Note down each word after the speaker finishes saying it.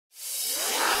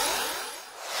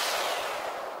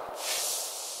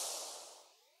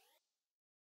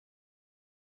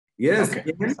Yes,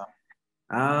 Okay. Ken.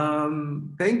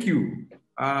 Thank you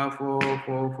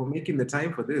for making the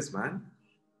time for this, man.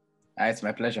 It's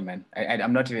my pleasure, man.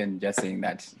 I'm not even just saying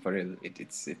that for real. It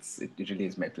really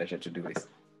is my pleasure to do this.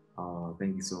 Oh,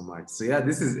 thank you so much. So yeah,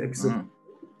 this is episode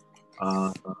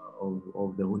of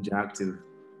the Hunja Active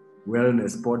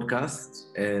Wellness Podcast,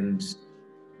 and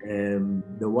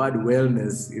the word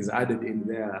wellness is added in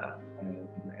there,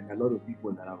 and a lot of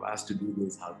people that I've asked to do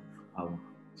this have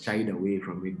shied away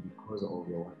from it because of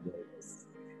the word wellness.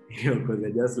 Because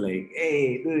they're just like,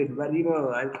 hey, dude, but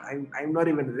I'm not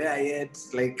even there yet.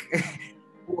 Like,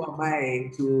 who am I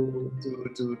to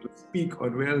speak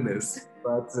on wellness?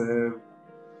 But so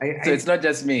it's not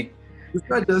just me. It's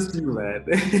not just you, man.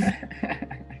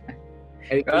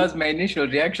 That was my initial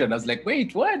reaction. I was like,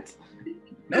 wait, what?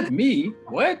 Not me?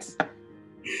 What?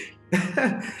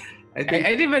 I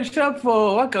didn't even show up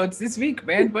for workouts this week,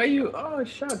 man. Why you? Oh,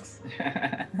 shucks.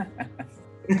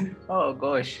 Oh,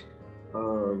 gosh.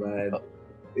 Oh, man.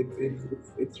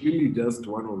 It's really just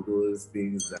one of those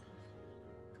things that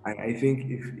I think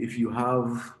if you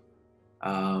have,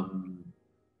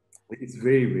 it's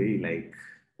very, very like,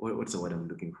 what's the word I'm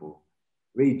looking for?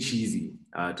 Very cheesy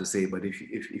to say, but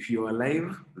if you're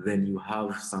alive, then you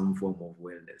have some form of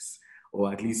wellness,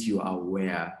 or at least you are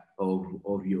aware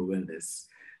of your wellness.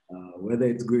 Whether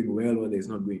it's going well, whether it's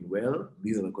not going well,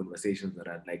 these are the conversations that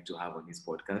I'd like to have on this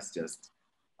podcast, just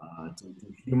to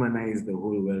humanize the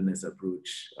whole wellness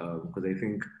approach. Because I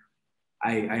think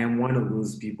I am one of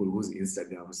those people whose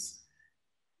Instagrams,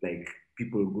 like,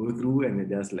 people go through and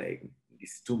they're just like,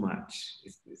 it's too much.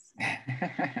 It's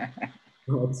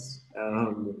not,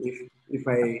 if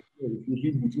you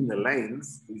read between the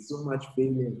lines, there's so much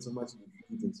failure and so much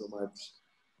defeat and so much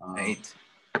right.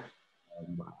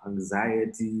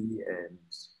 Anxiety and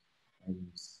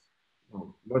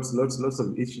lots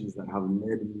of issues that have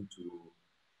led me to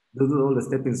those are all the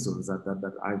stepping stones that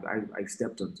I've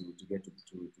stepped on to get to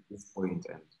this point,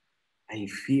 and I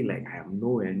feel like I am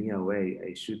nowhere near where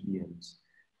I should be, and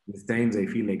there's times I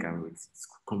feel like it's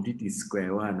completely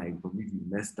square one. I completely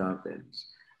messed up, and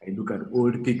I look at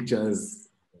old pictures.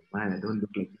 Man, I don't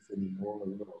look like this anymore.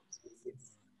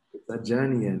 It's a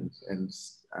journey, and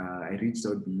I reached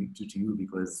out to you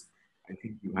because I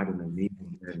think you had an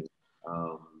amazing journey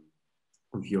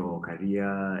with your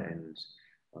career and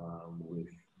with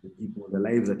the people, the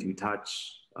lives that you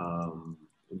touch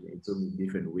in so many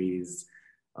different ways.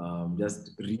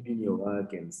 Just reading your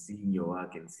work and seeing your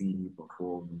work and seeing you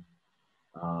perform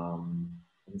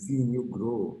and seeing you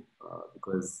grow.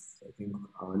 Because I think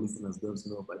our listeners don't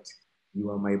know, but you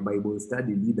are my Bible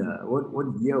study leader.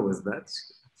 What year was that?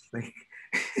 Like,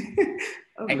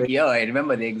 Yeah, I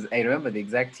remember the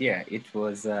exact year. It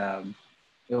was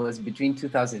between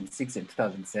 2006 and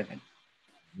 2007.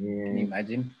 Yeah. Can you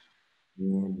imagine?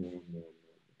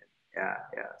 Yeah.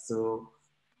 So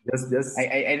just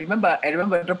I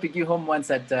remember dropping you home once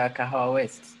at Kahawa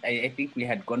West. I think we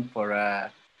had gone for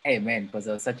hey man, because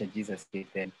I was such a Jesus kid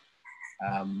then.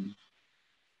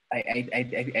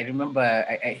 I remember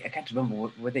I can't remember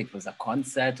whether it was a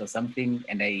concert or something,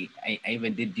 and I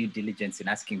even did due diligence in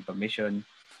asking permission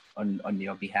on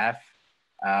your behalf.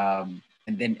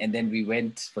 And then we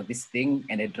went for this thing,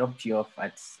 and I dropped you off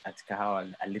at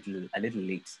Kahawa a little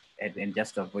late, and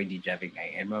just to avoid you driving.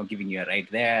 I remember giving you a ride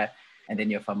there, and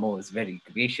then your famo was very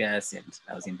gracious, and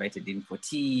I was invited in for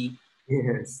tea.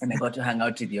 Yes. And I got to hang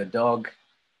out with your dog.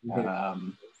 Yes.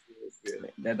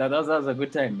 That was a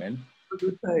good time, man. A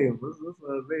good time. This was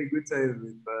a very good time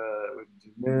with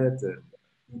Jeanette and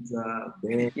Peter,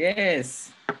 Ben.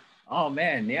 Yes. Oh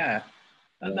man, yeah.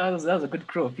 That was a good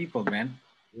crew of people, man.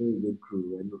 Very good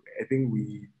crew. And look, I think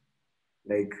we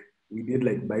did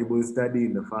like Bible study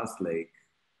in the first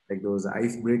there was an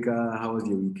icebreaker. How was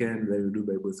your weekend? Then we do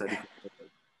Bible study for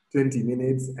 20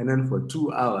 minutes, and then for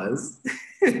 2 hours,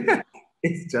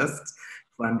 it's just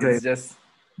fun time. It's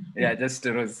just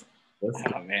stories.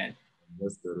 Oh man.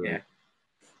 Just stories. Yeah.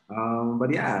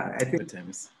 But yeah, I think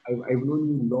I've known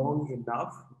you long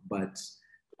enough, but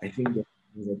I think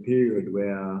there's a period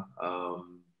where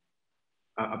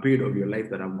a period of your life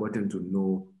that I've gotten to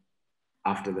know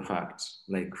after the fact,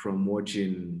 like from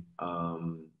watching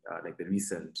like the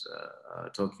recent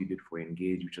talk you did for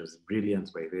Engage, which was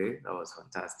brilliant, by the way. That was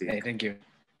fantastic. Hey, thank you.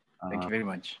 Thank you very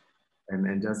much.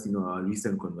 And just our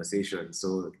recent conversation.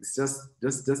 So it's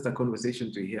just a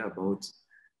conversation to hear about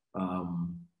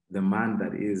the man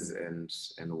that is and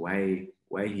why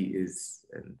he is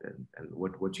and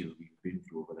what you've been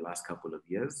through over the last couple of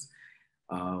years.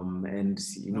 And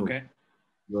okay.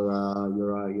 You're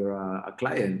a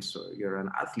client, so you're an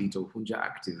athlete of Hunja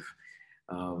Active,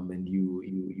 and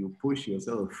you push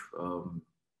yourself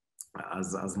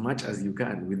as much as you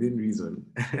can within reason.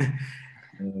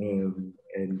 And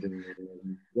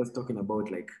just talking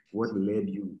about like what led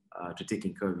you to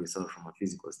taking care of yourself from a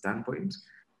physical standpoint,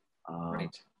 uh,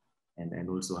 Right. and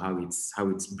also how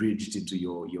it's bridged into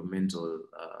your mental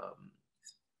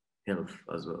health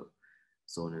as well,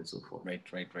 so on and so forth. Right.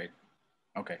 Right. Right.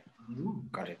 Okay. Mhm.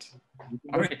 Got it. You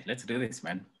can All just right. Let's do this,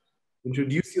 man.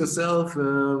 introduce yourself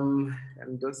and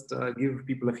just give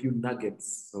people a few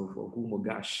nuggets of who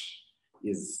Mogash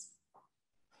is.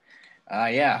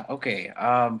 Yeah. Okay.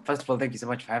 First of all, thank you so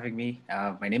much for having me.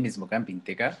 My name is Mugambi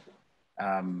Nthiga.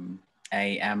 Um,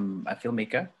 I am a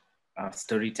filmmaker, a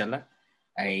storyteller.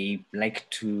 I like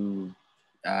to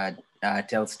uh,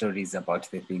 tell stories about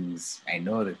the things I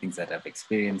know, the things that I've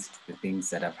experienced, the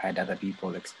things that I've had other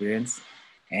people experience,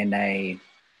 and I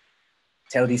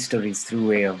tell these stories through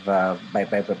way of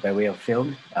by way of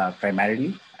film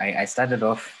primarily. I started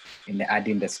off in the ad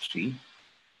industry.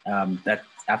 That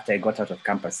after I got out of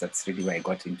campus, that's really where I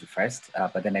got into first.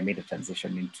 But then I made a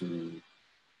transition into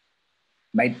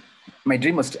my my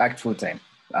dream was to act full time.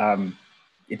 Um,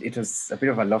 it was a bit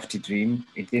of a lofty dream.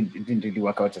 It didn't really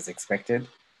work out as expected.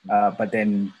 But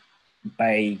then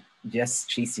by just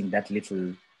chasing that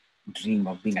little dream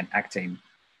of being an actor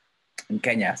in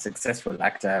Kenya, successful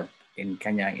actor in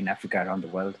Kenya, in Africa, around the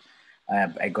world,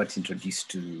 I got introduced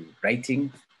to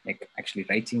writing, like actually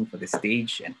writing for the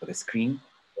stage and for the screen.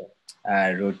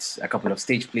 I wrote a couple of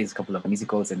stage plays, a couple of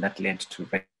musicals, and that led to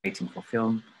writing for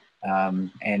film.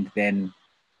 And then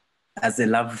as the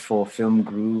love for film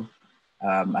grew,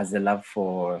 as the love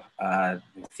for the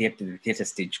theater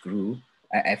stage grew,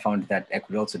 I found that I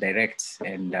could also direct,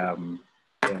 and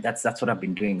that's what I've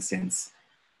been doing since.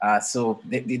 So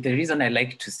the reason I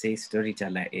like to say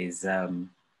storyteller is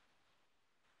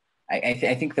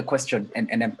I think the question,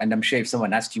 and I'm sure if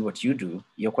someone asked you what you do,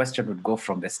 your question would go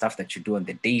from the stuff that you do on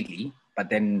the daily, but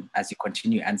then as you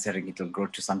continue answering, it'll grow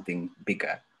to something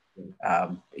bigger.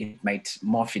 It might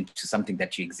morph into something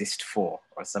that you exist for,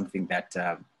 or something that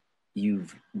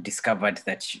you've discovered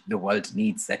that the world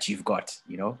needs that you've got,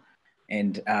 you know.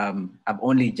 And I've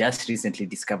only just recently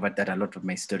discovered that a lot of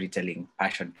my storytelling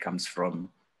passion comes from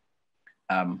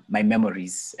my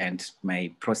memories and my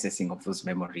processing of those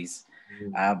memories.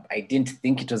 I didn't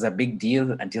think it was a big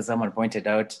deal until someone pointed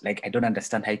out, like, I don't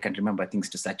understand how you can remember things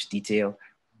to such detail.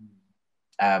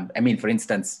 I mean, for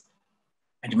instance,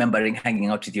 remembering hanging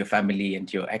out with your family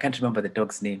and I can't remember the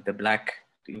dog's name,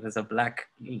 it was a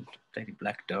very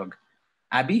black dog.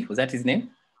 Abby, was that his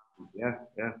name? Yeah,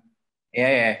 yeah.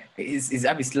 Yeah, yeah. Is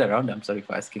Abby still around? I'm sorry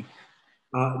for asking.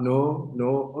 No,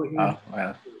 no. Oh, Oh, well.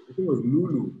 I think it was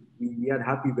Lulu. We had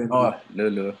Happy then. Oh, Lulu.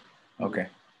 Lulu. Okay.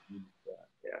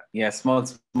 Yeah, Yeah, small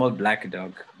black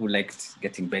dog who liked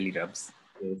getting belly rubs.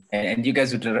 yeah. And you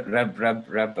guys would rub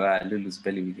Lulu's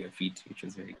belly with your feet, which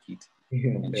was very cute.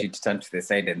 And Yes. she'd turn to the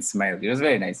side and smile. It was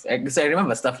very nice. So I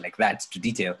remember stuff like that to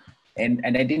detail. And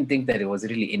I didn't think that there was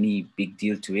really any big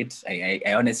deal to it.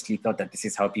 I honestly thought that this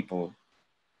is how people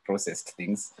processed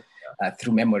things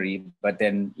through memory. But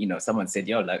then, someone said,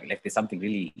 yo, like there's something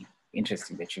really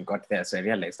interesting that you got there. So I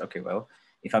realized, okay, well,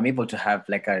 if I'm able to have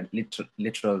like a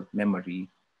literal memory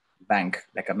bank,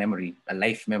 like a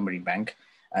life memory bank,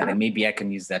 then maybe I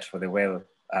can use that for the well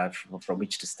from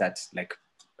which to start, like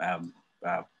um,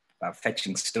 uh,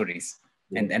 fetching stories,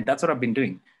 Yeah. and that's what I've been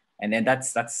doing, and then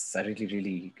that's a really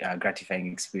really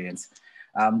gratifying experience.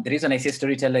 The reason I say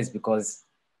storyteller is because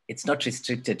it's not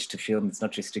restricted to film, it's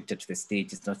not restricted to the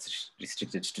stage, it's not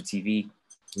restricted to TV.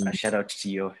 Shout out to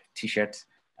your T-shirt.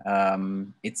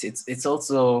 It's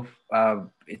also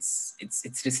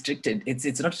it's restricted.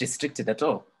 It's not restricted at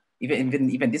all.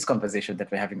 Even this conversation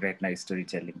that we're having right now is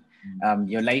storytelling.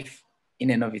 Your life in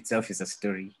and of itself is a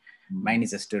story. Mine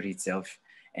is a story itself.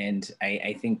 And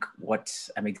I think what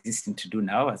I'm existing to do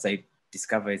now, as I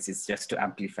discover, is just to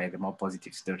amplify the more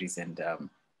positive stories and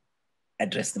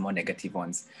address the more negative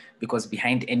ones. Because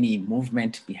behind any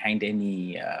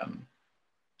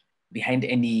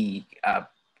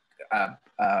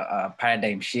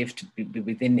paradigm shift,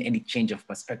 within any change of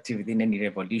perspective, within any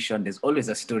revolution, there's always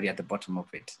a story at the bottom of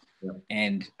it. Yeah.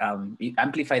 And you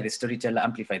amplify the storyteller,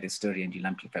 amplify the story, and you'll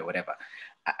amplify whatever.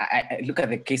 I look at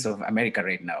the case of America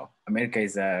right now. America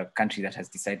is a country that has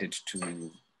decided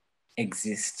to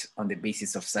exist on the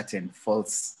basis of certain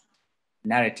false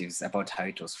narratives about how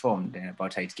it was formed and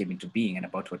about how it came into being and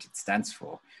about what it stands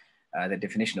for. The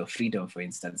definition of freedom, for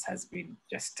instance, has been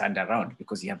just turned around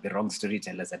because you have the wrong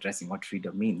storytellers addressing what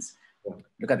freedom means. Yeah.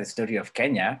 Look at the story of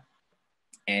Kenya,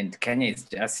 and Kenya is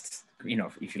just,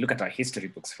 if you look at our history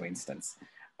books, for instance,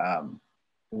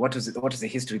 what is the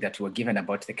history that we were given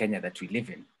about the Kenya that we live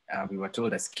in? We were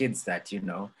told as kids that,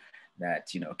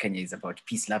 that, Kenya is about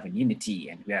peace, love, and unity,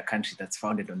 and we're a country that's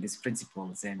founded on these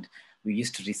principles. And we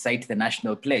used to recite the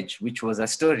national pledge, which was a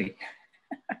story.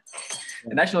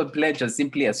 The national pledge was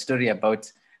simply a story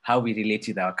about how we relate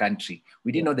with our country.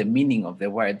 We didn't know the meaning of the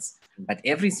words, but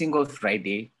every single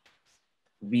Friday,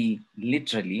 we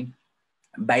literally,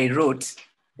 by rote,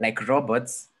 like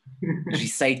robots,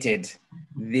 recited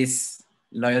this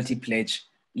loyalty pledge.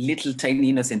 Little tiny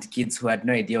innocent kids who had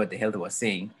no idea what the hell they were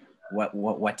saying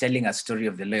were telling a story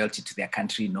of the loyalty to their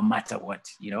country, no matter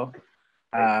what, If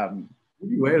that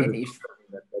you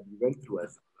went through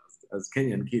as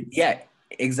Kenyan kids. Yeah,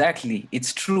 exactly.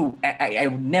 It's true. I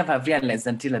would never have realized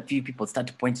until a few people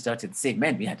started to point it out and say,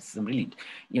 man, we had some really,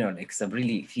 like some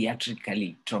really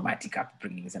theatrically traumatic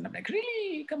upbringings. And I'm like,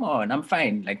 really? Come on, I'm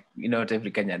fine. Like, what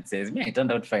every Kenyan says, me, I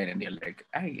turned out fine. And you're like,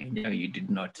 I know you did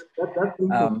not. That thing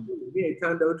me, I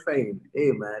turned out fine.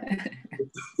 Hey, man.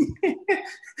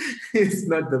 It's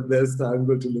not the best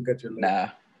angle to look at your life. Nah.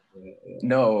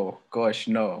 No, gosh,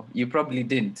 no, you probably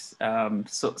didn't.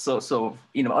 So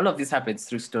all of this happens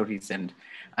through stories, and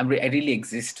I really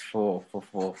exist for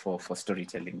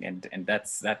storytelling, and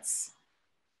that's my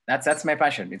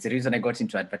passion. It's the reason I got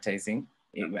into advertising.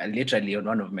 Literally on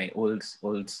one of my old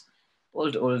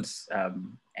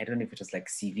I don't know if it was like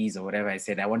CVs or whatever, I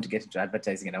said I want to get into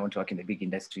advertising and I want to work in the big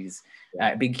industries,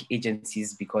 big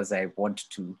agencies, because I want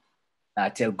to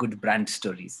tell good brand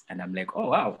stories. And I'm like, oh,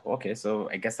 wow, okay, so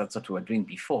I guess that's what we were doing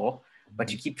before,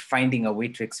 but you keep finding a way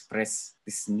to express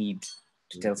this need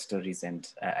to tell stories. And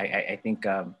I think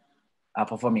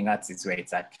performing arts is where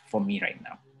it's at for me right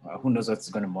now. Who knows what's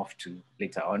going to morph to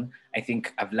later on. I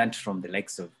think I've learned from the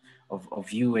likes of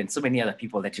you and so many other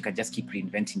people that you can just keep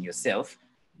reinventing yourself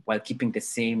while keeping the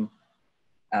same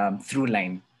through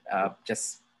line,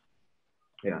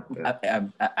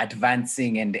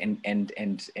 advancing and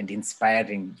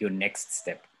inspiring your next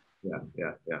step. Yeah.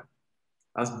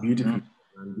 That's beautifully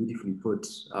beautifully put.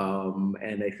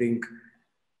 And I think,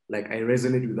 like, I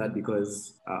resonate with that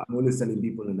because I'm always telling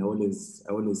people, and I always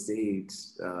say it.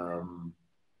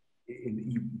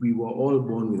 We were all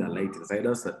born with a light inside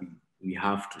us that we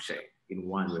have to shine in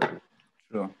one way.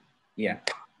 True. Yeah.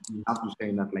 You have to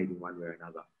shine that light in one way or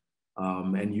another.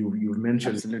 And you've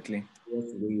mentioned absolutely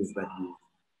ways that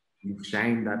you've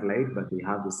shined that light, but they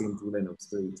have the same through line of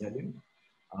storytelling.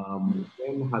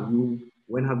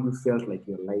 When have you felt like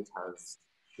your light has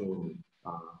shown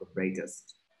the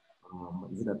brightest?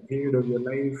 Is it a period of your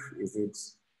life? Is it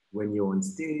when you're on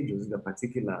stage? Or is it a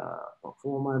particular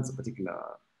performance, a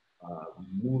particular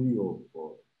movie or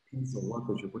piece of work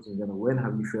that you're putting together? When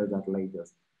have you felt that light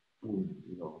just, boom,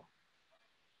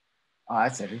 Oh,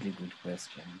 that's a really good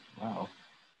question. Wow.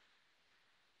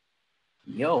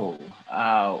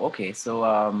 Okay, so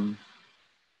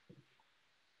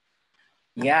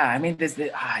yeah, I mean, there's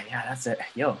that's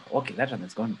okay, that one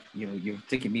is gone. You've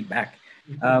taken me back.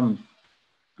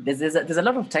 There's a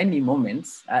lot of tiny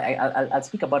moments. I'll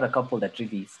speak about a couple that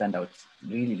really stand out,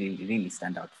 really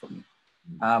stand out for me.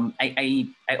 I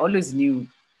always knew,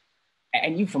 I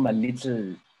knew from a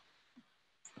little,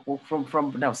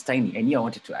 from when I was tiny, I knew I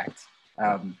wanted to act.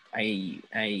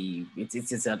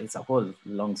 It's a whole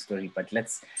long story, but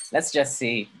let's just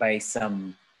say by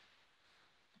some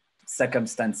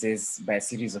circumstances, by a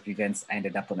series of events, I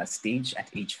ended up on a stage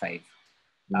at age 5.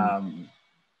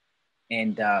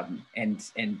 And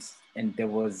there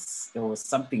was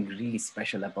something really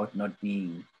special about not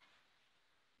being,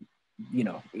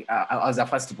 I was a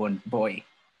firstborn boy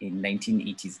in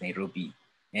 1980s Nairobi,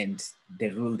 and the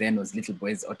rule then was little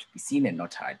boys ought to be seen and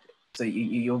not heard. So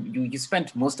you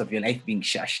spent most of your life being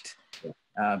shushed,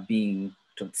 being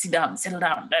told, sit down, settle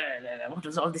down, what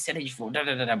was all this energy for?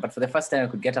 But for the first time I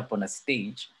could get up on a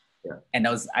stage, and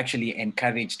I was actually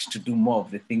encouraged to do more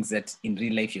of the things that in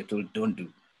real life you're told don't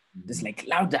do. Just like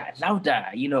louder,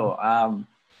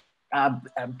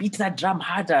 beat that drum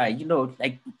harder,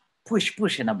 like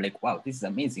push. And I'm like, wow, this is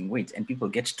amazing. Wait, and people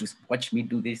get to watch me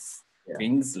do these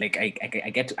things. Like I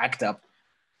get to act up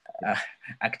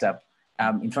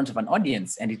in front of an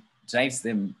audience, and it drives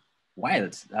them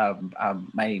wild. I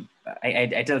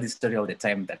tell this story all the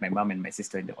time, that my mom and my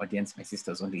sister in the audience. My sister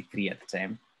was only 3 at the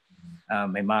time.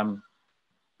 My mom,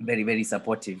 very, very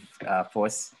supportive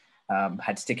force,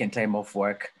 had taken time off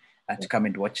work to come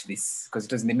and watch this, because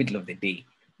it was in the middle of the day.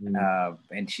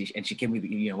 And she came with,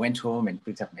 went home and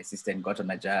picked up my sister and got on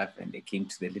a job, and they came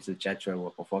to the little church where we were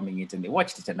performing it, and they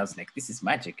watched it, and I was like, this is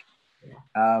magic.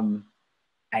 I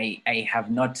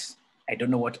don't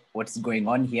know what's going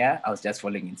on here. I was just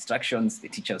following instructions. The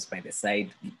teacher was by the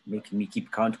side making me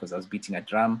keep count because I was beating a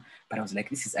drum, but I was like,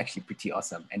 this is actually pretty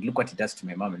awesome. And look what it does to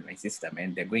my mom and my sister,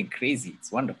 man. They're going crazy.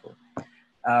 It's wonderful.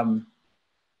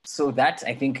 So that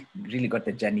I think really got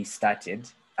the journey started.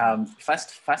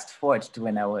 Fast forward to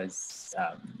when I was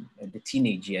the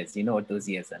teenage years. You know what those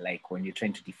years are like when you're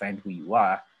trying to define who you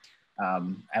are.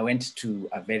 I went to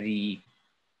a very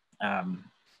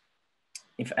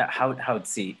if how to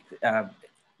say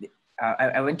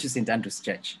I went to St. Andrew's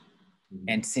Church,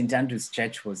 and St. Andrew's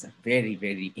Church was a very,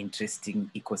 very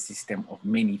interesting ecosystem of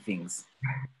many things.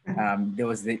 There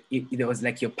was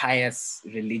like your pious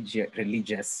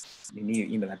religious,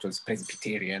 you know, that was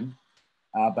Presbyterian,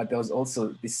 but there was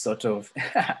also this sort of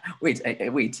wait,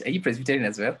 are you Presbyterian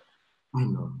as well? I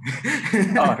know.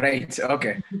 Oh, right,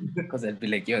 okay. Because I'd be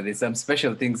like, yo, there's some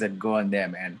special things that go on there,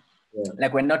 man. Yeah.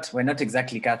 Like we're not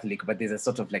exactly Catholic, but there's a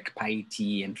sort of like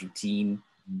piety and routine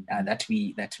that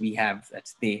we have, that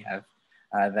they have,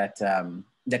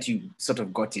 that you sort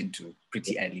of got into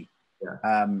pretty early.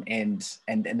 Yeah.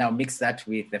 And now mix that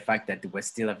with the fact that we're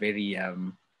still a very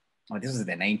well, this was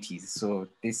the 90s, so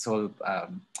this whole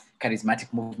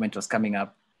charismatic movement was coming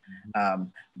up.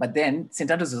 But then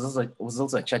St. Andrews was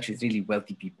also a church with really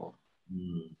wealthy people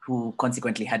who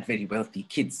consequently had very wealthy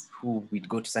kids who we'd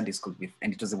go to Sunday school with.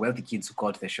 And it was the wealthy kids who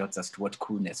called the shots as to what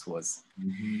coolness was.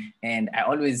 And I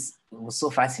always was so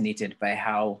fascinated by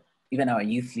how even our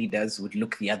youth leaders would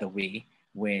look the other way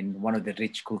when one of the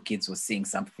rich, cool kids was saying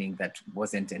something that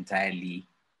wasn't entirely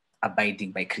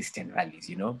abiding by Christian values,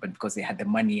 you know, but because they had the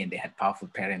money and they had powerful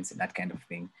parents and that kind of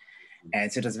thing.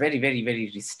 And so it was very, very, very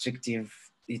restrictive.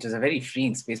 It was a very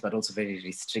freeing space, but also very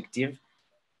restrictive.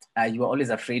 You were always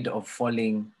afraid of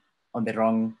falling on the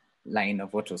wrong line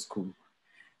of what was cool.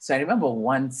 So I remember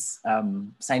once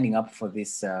signing up for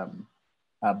this a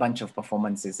bunch of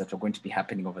performances that were going to be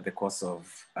happening over the course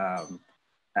of,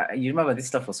 you remember this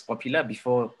stuff was popular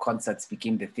before concerts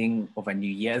became the thing over New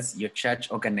Year's. Your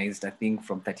church organized a thing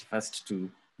from 31st to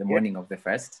the morning of the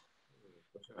 1st.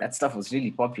 That stuff was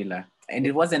really popular. And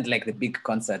it wasn't like the big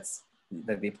concerts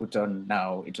that they put on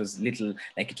now. It was little,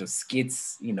 like it was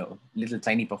skits, you know, little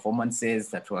tiny performances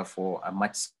that were for a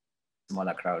much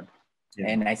smaller crowd. Yeah.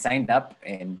 And I signed up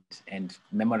and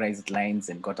memorized lines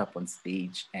and got up on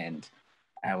stage, and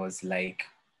I was like,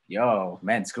 yo,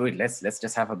 man, screw it. Let's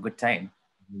just have a good time.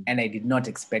 And I did not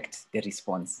expect the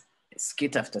response.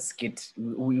 Skit after skit.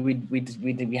 We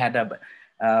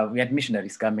had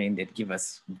missionaries come in. They'd give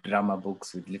us drama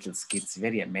books with little skits,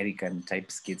 very American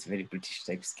type skits, very British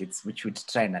type skits, which we'd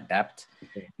try and adapt.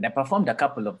 Okay. And I performed a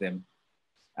couple of them.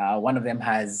 One of them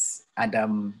has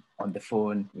Adam on the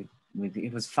phone with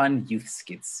it was fun youth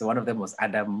skits. So one of them was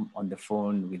Adam on the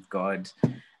phone with God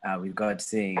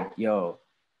saying, yo,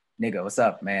 nigga, what's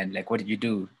up, man? Like, what did you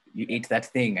do? You ate that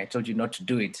thing. I told you not to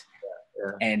do it.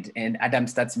 Yeah. And Adam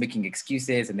starts making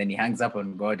excuses, and then he hangs up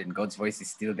on God, and God's voice is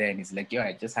still there. And he's like, yo,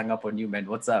 I just hung up on you, man.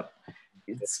 What's up?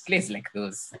 It's plays like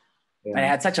those. Yeah. But I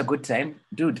had such a good time.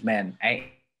 Dude, man,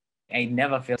 I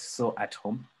never felt so at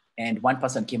home. And one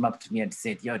person came up to me and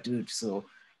said, yo, dude, so,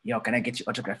 yo, can I get your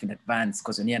autograph in advance?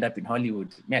 Because when you end up in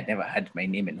Hollywood, I'd never had my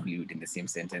name in Hollywood in the same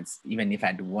sentence, even if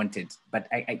I'd wanted. But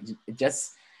I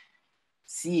just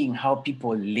seeing how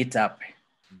people lit up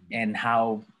and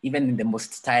how even in the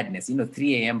most tiredness,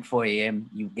 3 a.m., 4 a.m.,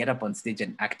 you get up on stage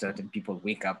and act out and people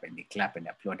wake up and they clap and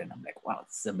applaud. And I'm like, wow,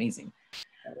 this is amazing.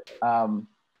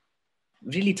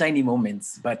 Really tiny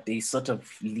moments, but they sort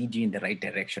of lead you in the right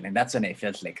direction. And that's when I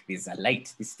felt like there's a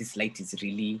light. This light is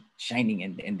really shining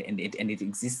and it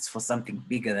exists for something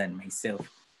bigger than myself.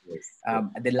 Yes.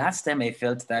 The last time I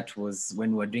felt that was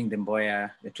when we were doing the Mboya,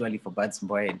 the Too Early for Birds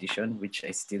Mboya edition, which I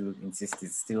still insist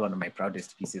is still one of my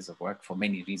proudest pieces of work for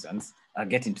many reasons. I'll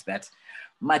get into that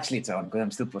much later on because I'm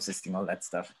still processing all that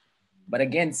stuff. But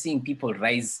again, seeing people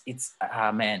rise, it's,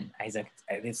 man, Isaac,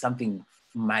 there's something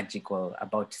magical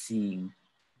about seeing,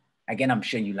 again, I'm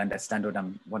sure you'll understand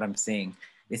what I'm saying.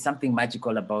 There's something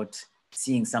magical about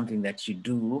seeing something that you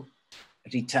do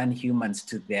return humans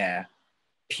to their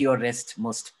purest,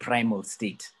 most primal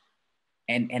state.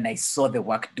 And I saw the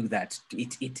work do that.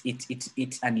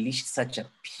 It unleashed such a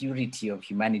purity of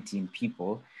humanity in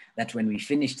people that when we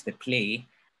finished the play,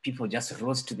 people just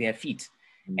rose to their feet.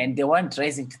 And they weren't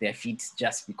rising to their feet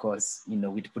just because,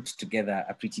 we'd put together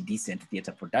a pretty decent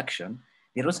theater production.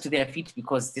 They rose to their feet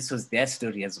because this was their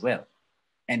story as well.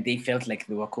 And they felt like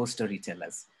they were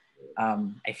co-storytellers.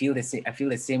 I feel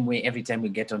the same way every time we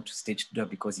get onto stage to do it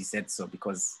because he said so,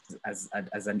 because as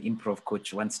an improv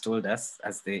coach once told us,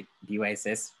 as the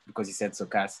DYSS, because he said so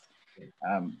cast,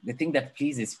 the thing that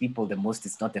pleases people the most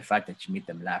is not the fact that you make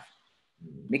them laugh.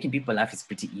 Making people laugh is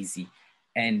pretty easy.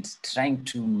 And trying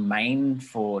to mine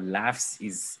for laughs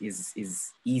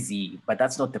is easy, but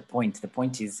that's not the point. The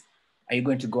point is, are you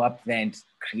going to go up there and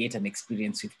create an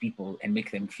experience with people and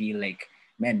make them feel like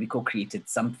man, we co-created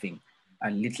something,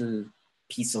 a little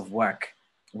piece of work,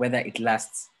 whether it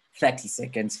lasts 30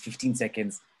 seconds, 15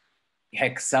 seconds.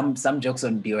 Heck, some jokes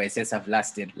on BOSS have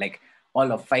lasted like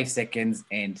all of 5 seconds,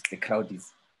 and the crowd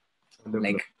is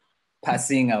like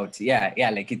passing out. Yeah,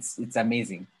 like it's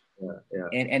amazing. Yeah.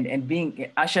 And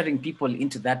being ushering people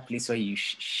into that place where you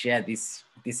share this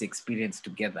experience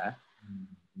together,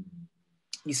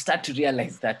 you start to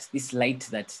realize that this light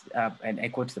that, and I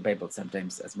quote the Bible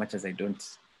sometimes, as much as I don't,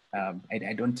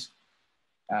 I don't,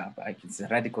 it's a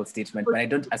radical statement, but I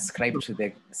don't ascribe to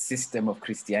the system of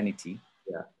Christianity.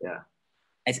 Yeah.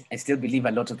 I still believe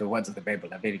a lot of the words of the Bible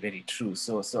are very, very true.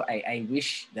 So I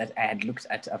wish that I had looked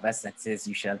at a verse that says,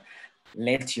 "You shall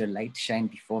let your light shine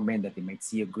before men, that they might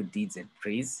see your good deeds and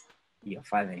praise your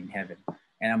Father in heaven."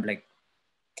 And I'm like,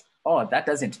 oh, that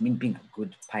doesn't mean being a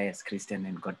good, pious Christian,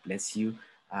 and God bless you.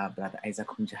 Brother Isaac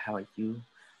Hunja, how are you?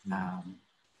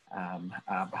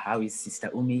 How is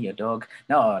Sister Umi, your dog?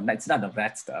 No, it's none of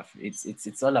that stuff.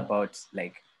 It's all about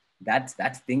like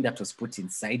that thing that was put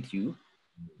inside you.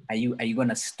 Are you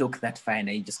gonna stoke that fire, and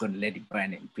are you just gonna let it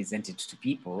burn and present it to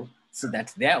people so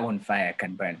that their own fire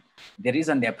can burn? The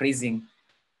reason they're praising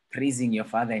your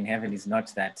Father in heaven is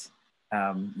not that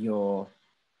you're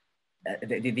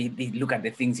they look at the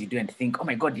things you do and think, oh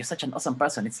my God, you're such an awesome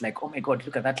person. It's like, oh my God,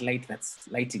 look at that light that's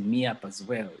lighting me up as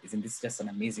well. Isn't this just an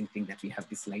amazing thing that we have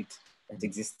this light that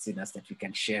exists in us that we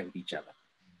can share with each other?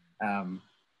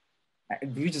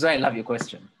 Which is why I love your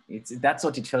question. That's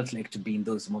what it felt like to be in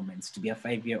those moments, to be a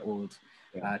 5-year-old,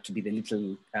 to be the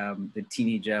little, the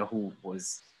teenager who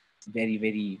was very,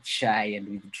 very shy and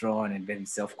withdrawn and very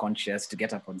self-conscious, to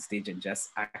get up on stage and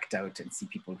just act out and see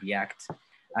people react.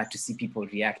 To see people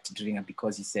react during a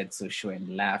Because You Said So show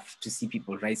and laugh, to see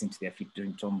people rising to their feet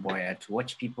during Tomboya, to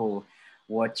watch people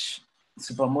watch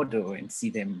Supermodo and see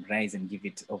them rise and give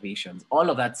it ovations. All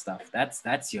of that stuff,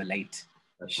 that's your light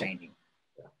shining.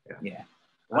 Yeah.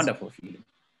 Wonderful feeling.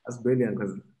 That's brilliant,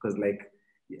 because like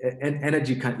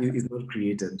energy is not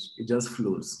created, it just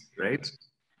flows, right?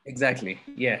 Exactly.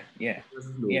 Yeah.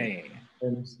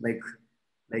 And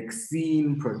like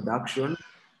seeing production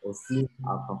or seeing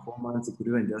a performance, it could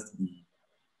even just be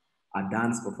a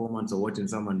dance performance or watching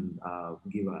someone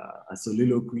give a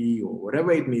soliloquy or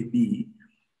whatever it may be.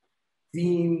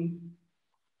 Seeing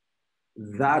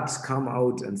that come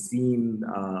out and seeing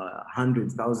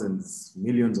hundreds, thousands,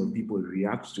 millions of people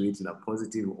react to it in a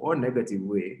positive or negative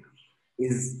way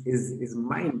is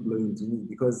mind blowing to me,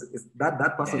 because it's that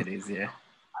person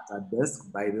at a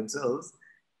desk by themselves,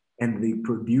 and they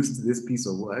produced this piece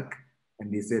of work,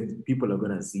 and they said people are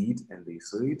gonna see it, and they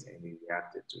saw it and they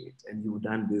reacted to it, and you've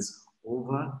done this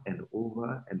over and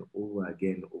over and over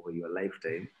again over your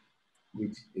lifetime,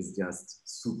 which is just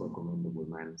super commendable,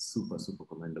 man. Super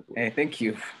commendable. Hey, thank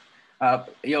you.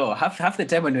 Half the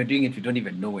time when we're doing it, we don't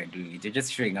even know we're doing it. You're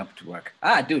just showing up to work.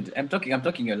 Dude, I'm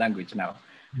talking your language now.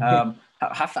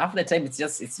 Half the time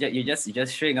you're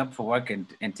just showing up for work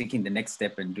and taking the next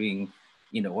step and doing,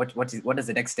 what does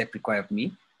the next step require of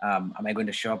me? Am I going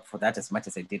to show up for that as much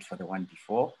as I did for the one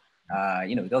before?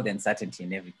 With all the uncertainty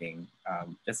and everything,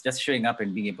 just showing up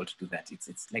and being able to do that.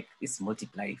 It's like this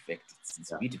multiply effect.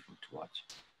 It's beautiful to watch.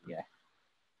 Yeah.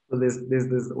 So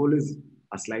there's always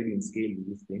a sliding scale with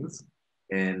these things,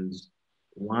 and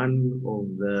one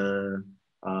of the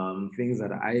things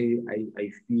that I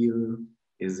feel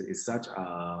is such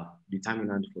a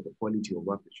determinant for the quality of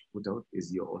work that you put out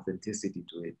is your authenticity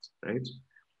to it, right?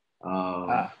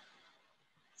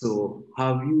 So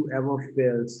have you ever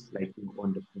felt like you're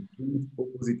on the complete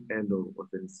opposite end of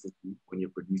authenticity when you're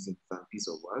producing some piece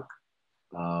of work?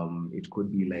 It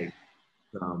could be like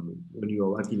when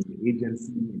you're working in an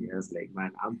agency and you're just like,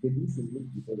 man, I'm producing this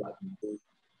because I can say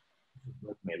this is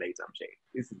not my light I'm shining.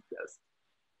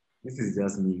 This is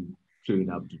just me showing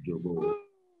up to your goal.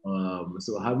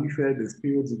 So have you felt this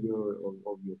periods of your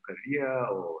career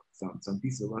or some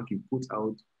piece of work you put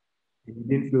out and you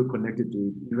didn't feel connected to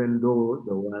it, even though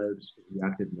the world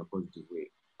reacted in a positive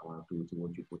way to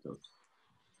what you put out?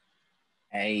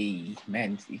 Hey,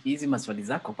 man, hizi maswali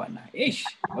zako bana. Ish,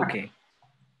 okay.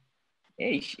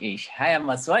 Ish. Haya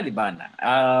maswali bana.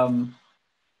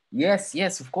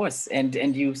 Yes, of course.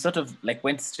 And you sort of like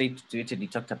went straight to it and you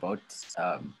talked about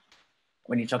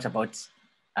when you talked about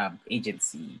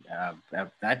agency.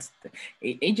 That's the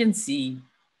agency.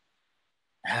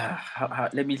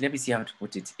 Let me see how to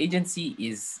put it. Agency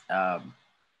is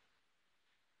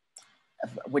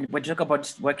when you talk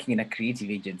about working in a creative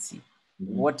agency,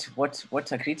 what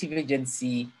a creative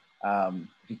agency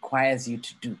requires you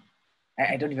to do.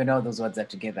 I don't even know how those words are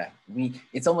together.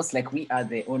 It's almost like we are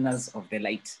the owners of the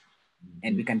light,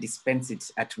 and we can dispense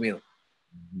it at will.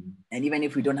 And even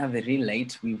if we don't have the real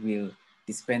light, we will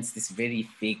dispense this very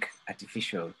fake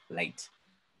artificial light.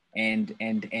 And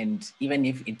even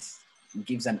if it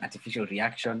gives an artificial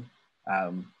reaction,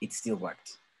 it still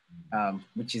worked.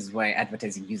 Which is why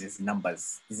advertising uses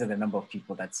numbers. These are the number of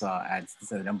people that saw our ads.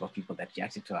 These are the number of people that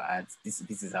reacted to our ads. This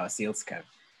is our sales curve.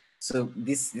 So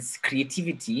this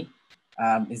creativity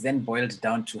is then boiled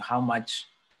down to how much.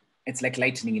 It's like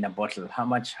lightning in a bottle. How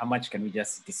much can we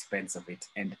just dispense of it?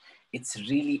 And it's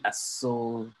really a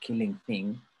soul killing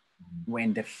thing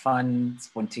when the fun,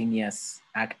 spontaneous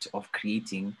act of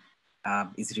creating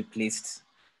is replaced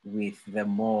with the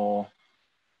more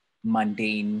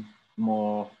mundane,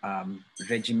 more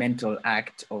regimental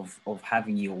act of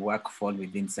having your work fall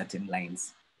within certain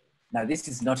lines. Now, this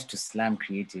is not to slam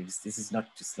creatives. This is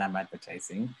not to slam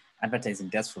advertising. Advertising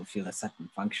does fulfill a certain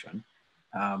function.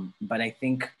 But I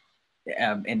think,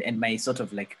 and my sort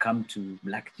of like come to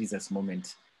Black Jesus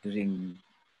moment during,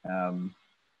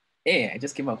 hey, I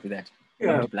just came up with that. Come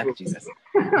Yeah. to Black Jesus.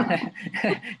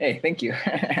 Hey, thank you.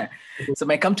 So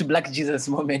my come to Black Jesus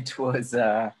moment was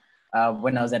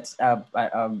when I was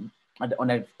on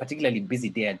a particularly busy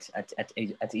day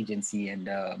at agency, and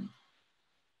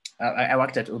I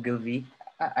worked at Ogilvy.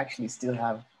 I actually still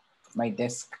have my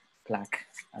desk plaque,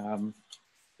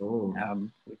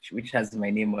 which has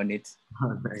my name on it.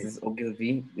 Nice. This is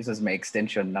Ogilvy. This was my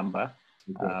extension number,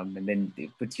 Okay. and then they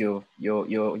put your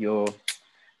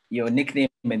nickname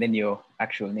and then your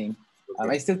actual name. Okay.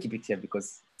 I still keep it here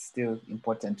because it's still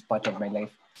important part of my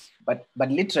life. But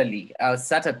literally, I was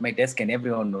sat at my desk and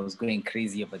everyone was going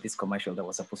crazy over this commercial that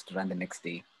was supposed to run the next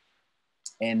day.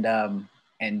 And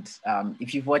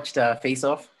if you've watched Face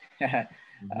Off,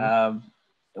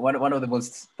 one of the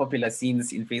most popular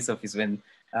scenes in Face Off is when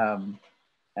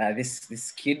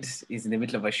this kid is in the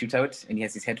middle of a shootout and he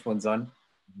has his headphones on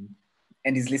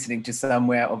and he's listening to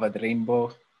Somewhere Over the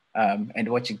Rainbow and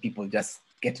watching people just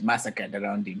get massacred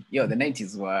around him. Yo, the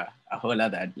 90s were a whole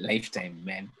other lifetime,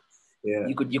 man. Yeah.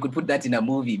 You could put that in a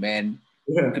movie, man.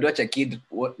 Yeah. You could watch a kid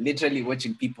literally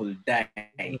watching people die,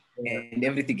 and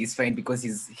everything is fine because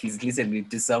he's listening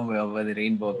to Somewhere Over the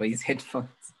Rainbow by his headphones.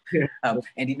 Yeah.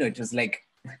 And it was like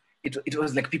it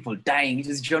was like people dying. It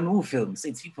was John Woo film, so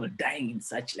it's people dying in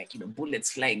such like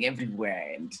bullets flying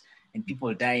everywhere and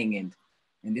people dying and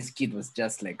this kid was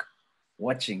just like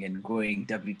watching and going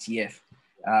WTF.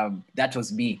 That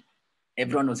was me.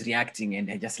 Everyone was reacting, and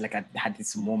I just like I had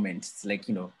this moment. It's like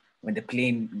when the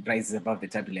plane rises above the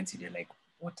turbulence, and you're like,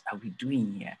 what are we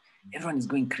doing here? Everyone is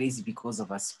going crazy because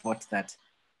of a spot that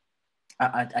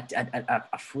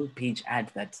a full page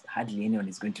ad that hardly anyone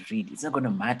is going to read. It's not going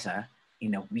to matter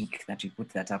in a week that we put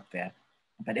that up there,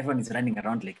 but everyone is running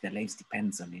around like their lives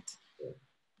depends on it.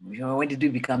 When did we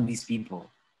become these people?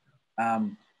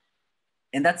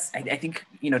 And that's, I think,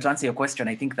 to answer your question,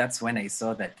 I think that's when I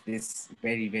saw that this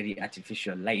very, very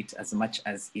artificial light, as much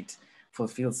as it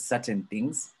fulfills certain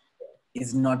things,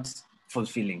 is not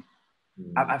fulfilling.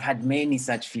 I've had many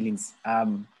such feelings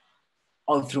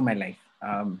all through my life.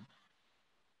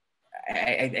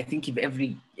 I think if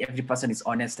every person is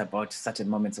honest about certain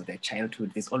moments of their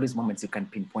childhood, there's always moments you can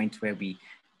pinpoint where we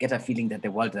get a feeling that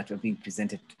the world that we're being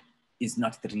presented is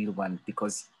not the real one,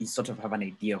 because you sort of have an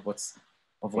idea of what's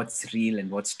real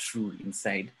and what's true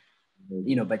inside,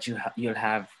 but you'll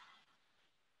have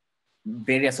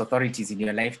various authorities in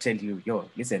your life tell you, yo,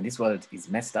 listen, this world is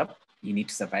messed up. You need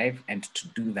to survive. And to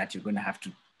do that, you're going to have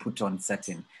to put on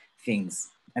certain things.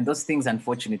 And those things,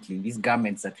 unfortunately, these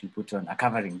garments that we put on are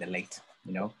covering the light,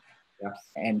 Yeah.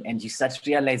 And you start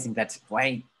realizing that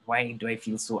why do I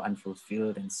feel so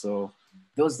unfulfilled? And so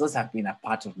those have been a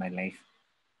part of my life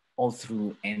all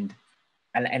through. And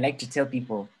I like to tell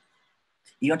people,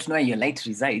 you want to know where your light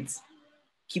resides?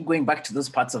 Keep going back to those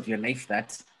parts of your life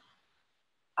that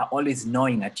are always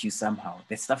gnawing at you somehow.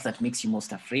 The stuff that makes you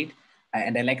most afraid.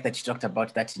 And I like that you talked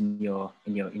about that in your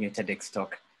TEDx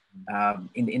talk.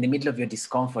 In the middle of your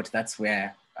discomfort, that's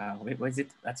where where is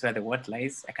it? That's where the what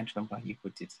lies. I can't remember how you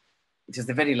put it. It was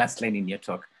the very last line in your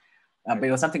talk. But it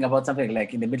was something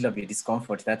like in the middle of your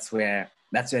discomfort. That's where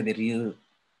the real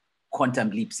quantum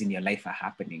leaps in your life are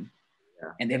happening.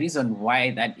 Yeah. And the reason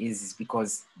why that is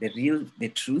because the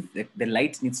truth, the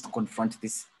light needs to confront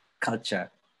this culture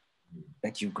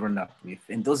that you've grown up with,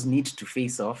 and those need to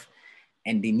face off,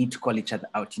 and they need to call each other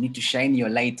out. You need to shine your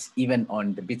light even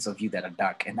on the bits of you that are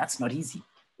dark, and that's not easy.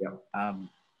 Yeah.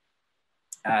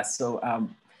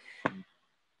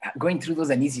 Going through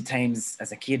those uneasy times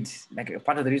as a kid, like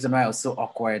part of the reason why I was so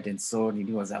awkward and so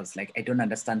needy was I was like, I don't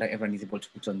understand how everyone is able to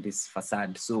put on this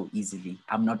facade so easily.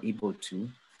 I'm not able to.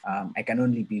 I can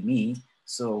only be me.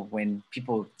 So when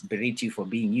people berate you for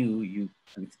being you, you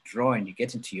withdraw and you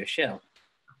get into your shell.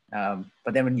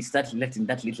 But then when you start letting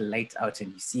that little light out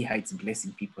and you see how it's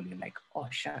blessing people, you're like, oh,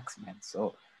 shucks, man.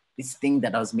 So this thing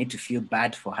that I was made to feel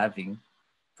bad for having,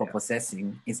 for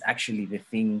possessing, is actually the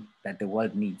thing that the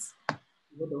world needs.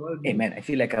 Hey, man, I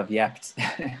feel like I've yapped.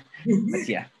 But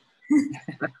yeah.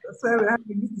 That's why we're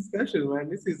having this discussion, man.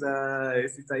 This is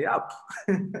a yap.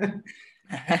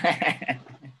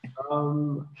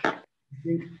 I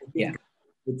think Yeah.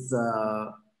 it's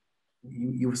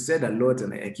you've said a lot,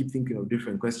 and I keep thinking of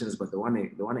different questions, but the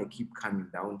one I keep coming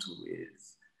down to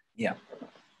is Yeah.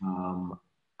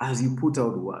 As you put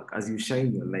out work, as you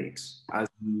shine your light, as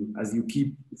you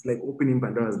keep, it's like opening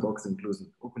Pandora's box and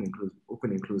closing, open and closing,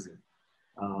 open and closing.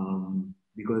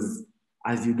 Because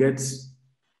as you get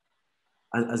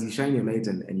as you shine your light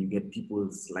and you get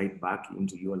people's light back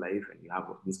into your life and you have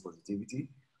this positivity,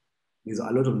 there's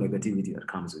a lot of negativity that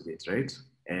comes with it, right?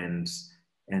 And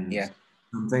Yeah.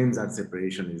 sometimes that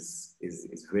separation is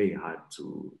very hard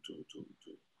to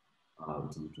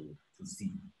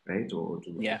see, right? Or to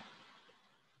Yeah.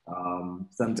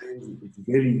 sometimes it's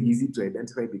very easy to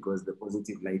identify because the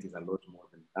positive light is a lot more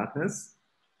than darkness.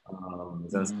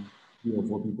 Just 3 or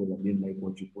 4 people that didn't like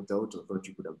what you put out or thought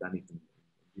you could have done it in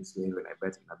this way, when I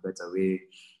bet in a better way.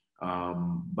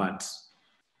 But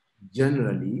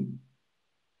generally,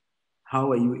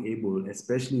 how are you able,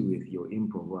 especially with your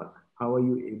improv work, how are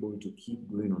you able to keep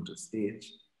going onto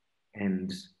stage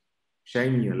and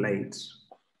shining your light,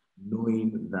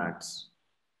 knowing that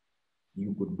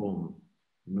you could bomb,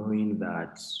 knowing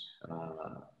that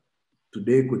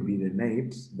today could be the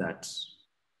night that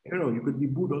you could be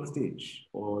booed off stage,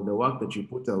 or the work that you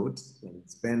put out and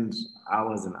spend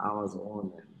hours and hours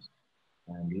on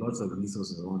and lots of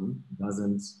resources on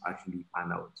doesn't actually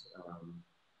pan out.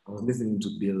 I was listening to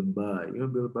Bill Burr. You know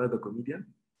Bill Burr, the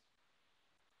comedian?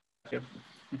 Yep.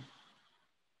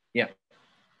 Yeah.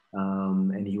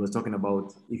 And he was talking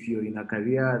about if you're in a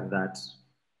career that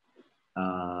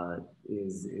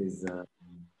is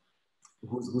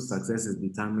whose success is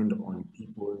determined on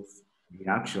people's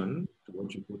reaction to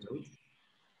what you put out,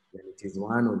 then it is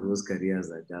one of those careers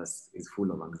that just is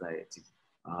full of anxiety.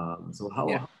 So how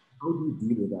do you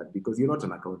deal with that? Because you're not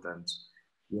an accountant,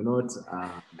 you're not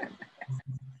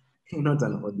you're not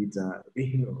an auditor.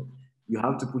 You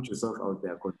have to put yourself out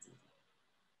there constantly.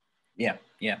 Yeah.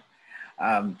 Yeah.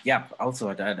 Yeah. Also,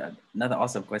 another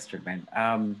awesome question, man.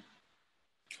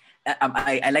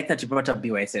 I like that you brought up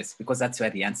BYSS because that's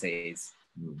where the answer is.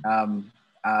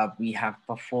 We have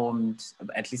performed,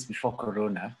 at least before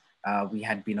Corona, we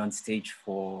had been on stage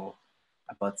for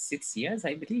about 6 years,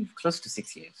 I believe, close to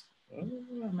 6 years.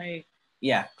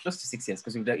 Yeah, close to 6 years,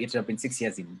 because it would have been 6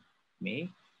 years in May.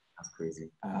 That's crazy.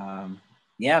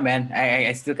 Yeah, man,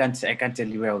 I still can't tell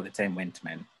you where all the time went,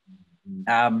 man.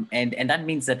 And that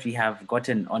means that we have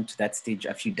gotten onto that stage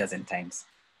a few dozen times,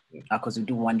 because we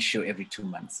do one show every 2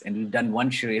 months, and we've done one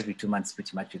show every 2 months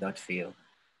pretty much without fail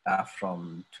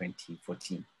from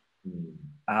 2014.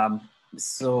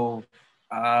 So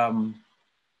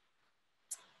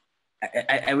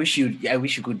I wish you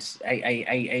could.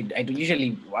 I do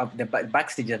usually the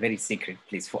backstage is a very sacred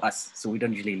place for us, so we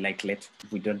don't usually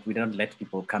we don't let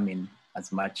people come in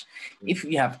as much. If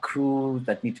we have crew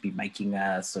that need to be miking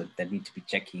us or that need to be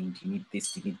checking, do you need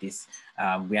this,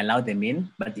 we allow them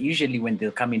in. But usually when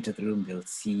they'll come into the room,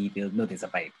 they'll know there's a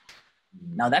vibe.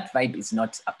 Now that vibe is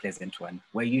not a pleasant one.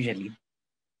 We're usually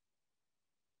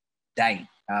dying.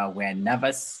 We're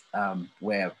nervous.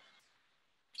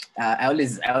 I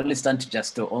always turn to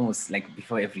Justo almost like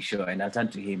before every show, and I'll turn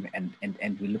to him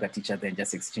and we look at each other and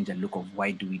just exchange a look of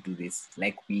why do we do this?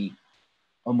 Like we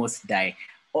almost die.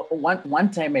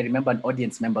 One time I remember an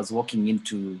audience members walking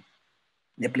into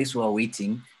the place we were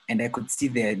waiting, and I could see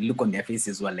the look on their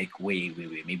faces were like, wait,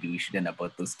 maybe we shouldn't have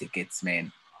bought those tickets, man,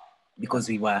 because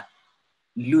we were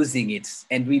losing it,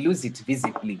 and we lose it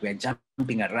visibly. We're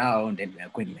jumping around and we're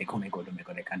going like, oh my god,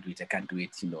 I can't do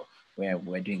it.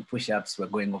 We're doing push-ups, we're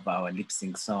going over our lip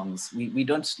sync songs. We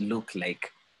don't look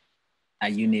like a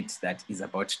unit that is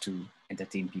about to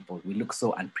entertain people. We look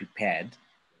so unprepared,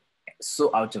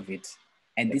 so out of it.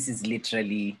 And this is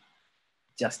literally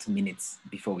just minutes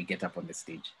before we get up on the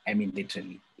stage. I mean,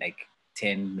 literally like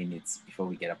 10 minutes before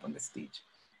we get up on the stage.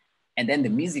 And then the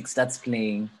music starts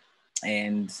playing,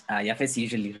 and Yafes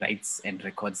usually writes and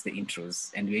records the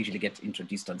intros, and we usually get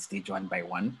introduced on stage one by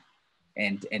one.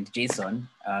 And Jason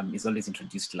is always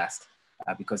introduced last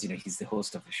because he's the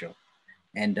host of the show.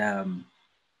 And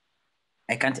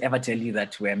I can't ever tell you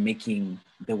that we're making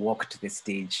the walk to the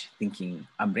stage thinking,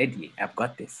 I'm ready, I've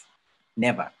got this.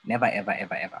 Never, ever, ever,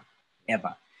 ever,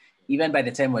 ever. even by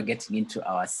the time we're getting into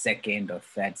our second or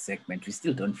third segment, we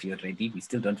still don't feel ready. We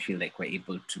still don't feel like we're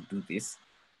able to do this.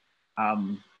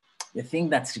 The thing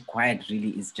that's required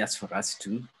really is just for us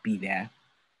to be there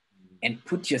and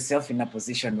put yourself in a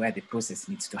position where the process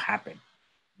needs to happen.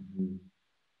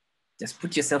 Just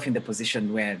put yourself in the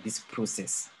position where this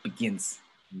process begins,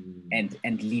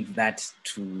 and leave that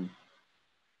to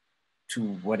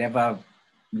whatever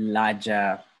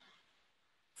larger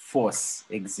force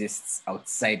exists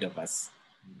outside of us.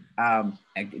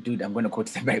 Dude, I'm going to quote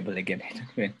the Bible again.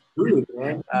 Man,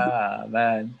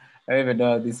 I don't even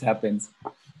know how this happens.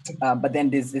 But then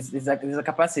there's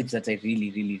a passage that I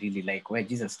really like, where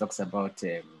Jesus talks about,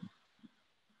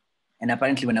 and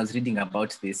apparently when I was reading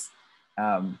about this,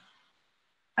 a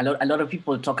lot of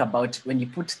people talk about, when you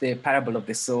put the parable of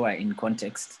the sower in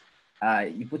context,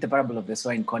 you put the parable of the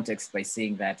sower in context by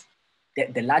saying that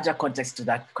the larger context to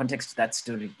that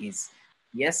story is,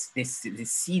 yes, the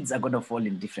seeds are going to fall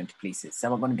in different places.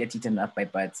 Some are going to get eaten up by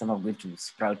birds. Some are going to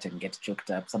sprout and get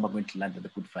choked up. Some are going to land on the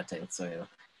good fertile soil.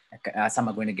 Some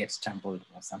are going to get trampled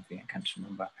or something. I can't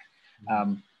remember.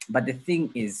 But the thing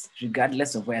is,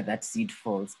 regardless of where that seed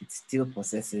falls, it still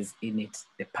possesses in it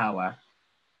the power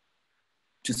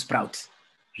to sprout,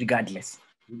 regardless.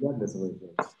 Regardless of it.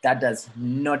 That does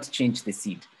not change the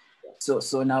seed.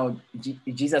 So now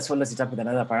Jesus follows it up with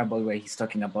another parable where he's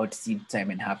talking about seed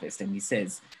time and harvest. And he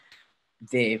says,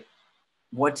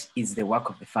 what is the work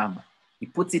of the farmer? He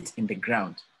puts it in the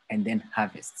ground and then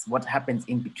harvests. What happens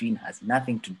in between has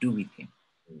nothing to do with him.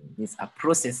 There's a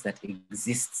process that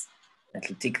exists that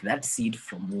will take that seed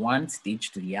from one stage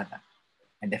to the other.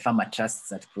 And the farmer trusts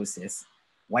that process.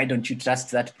 Why don't you trust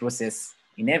that process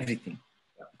in everything?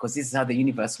 Because this is how the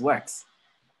universe works.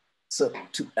 So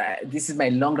this is my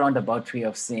long roundabout way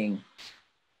of saying,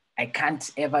 I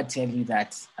can't ever tell you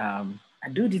that,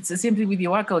 dude, it's the same thing with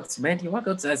your workouts, man. Your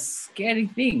workouts are a scary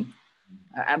thing.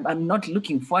 I'm not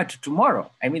looking forward to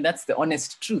tomorrow. I mean, that's the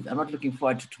honest truth. I'm not looking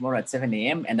forward to tomorrow at 7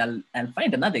 a.m. and I'll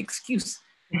find another excuse.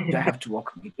 Do I have to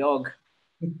walk my dog?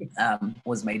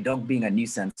 Was my dog being a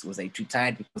nuisance? Was I too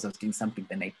tired because I was doing something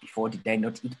the night before? Did I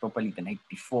not eat properly the night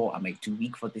before? Am I too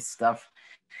weak for this stuff?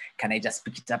 Can I just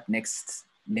pick it up next?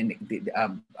 Then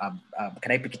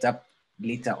can I pick it up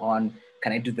later on?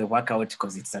 Can I do the workout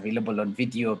because it's available on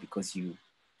video, because you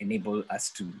enable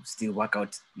us to still work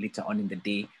out later on in the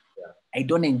day? I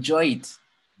don't enjoy it.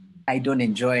 I don't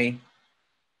enjoy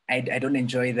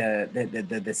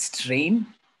the strain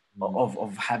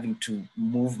of having to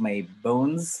move my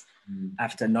bones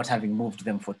after not having moved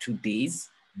them for 2 days.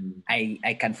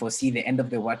 I can foresee the end of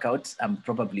the workout. I'm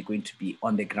probably going to be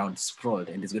on the ground sprawled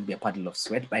and there's going to be a puddle of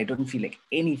sweat, but I don't feel like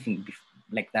anything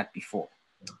like that before.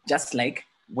 Just like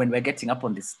when we're getting up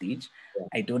on the stage,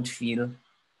 I don't feel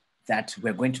that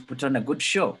we're going to put on a good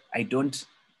show.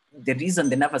 The reason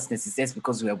the nervousness is just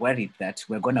because we're worried that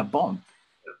we're going to bomb.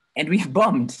 And we've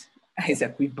bombed.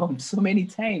 Isaac, we've bombed so many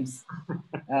times.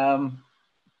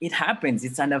 It happens.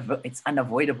 It's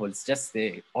unavoidable. It's just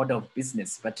the order of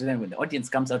business. But then when the audience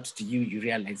comes out to you, you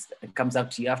realize, it comes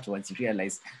out to you afterwards, you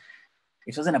realize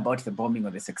it wasn't about the bombing or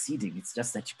the succeeding. It's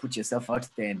just that you put yourself out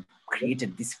there and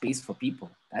created this space for people.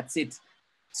 That's it.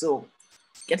 So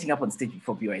getting up on stage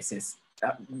before BYSS,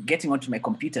 getting onto my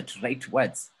computer to write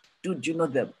words. Dude, you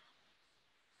know,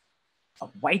 a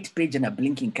white page and a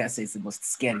blinking cursor is the most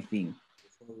scary thing.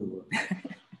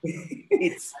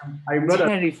 It's I'm not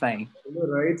terrifying. I'm not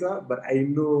a writer, but I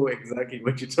know exactly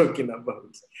what you're talking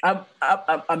about.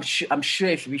 I'm sure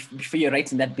if before you're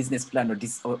writing that business plan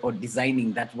or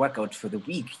designing that workout for the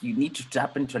week, you need to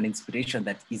tap into an inspiration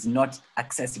that is not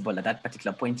accessible at that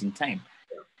particular point in time.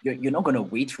 You're not going to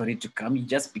wait for it to come. You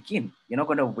just begin. You're not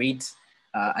going to wait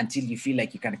until you feel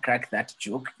like you can crack that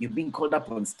joke. You're being called up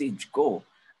on stage. Go.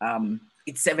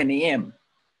 It's 7 a.m.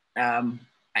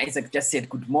 Isaac just said,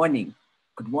 good morning.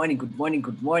 Good morning, good morning,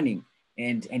 good morning.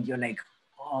 And you're like,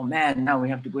 oh man, now we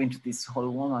have to go into this whole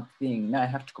warm-up thing. Now I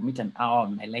have to commit an hour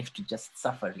of my life to just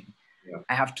suffering. Yeah.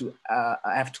 I have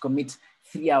to commit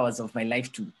 3 hours of my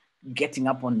life to getting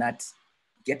up on that,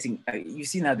 you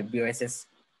see now the BOSS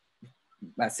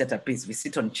setup is, we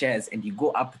sit on chairs and you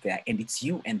go up there and it's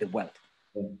you and the world.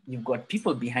 Yeah. You've got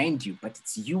people behind you, but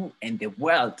it's you and the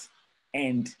world.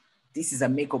 And this is a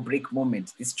make or break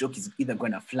moment. This joke is either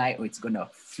going to fly or it's going to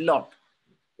flop.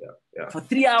 Yeah. For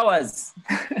 3 hours.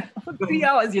 For 3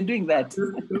 hours, you're doing that.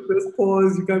 Just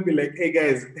pause. You can't be like, hey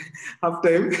guys, half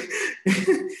time.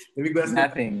 Let me go.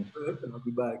 Nothing. I'll be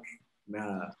back.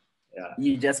 Nah. Yeah.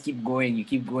 You just keep going. You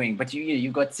keep going. But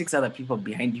you got 6 other people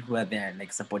behind you who are there,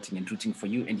 like supporting and rooting for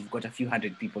you, and you've got a few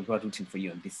hundred people who are rooting for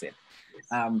you on this set.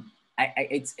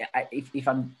 Yes. If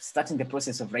I'm starting the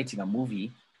process of writing a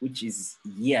movie, which is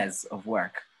years of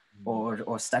work,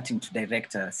 or starting to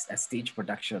direct a stage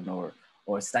production,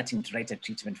 or starting to write a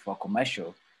treatment for a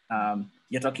commercial,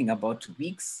 you're talking about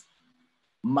weeks,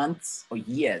 months, or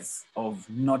years of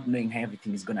not knowing how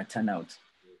everything is going to turn out.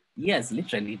 Years,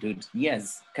 literally, dude.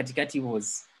 Years. Katikati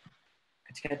was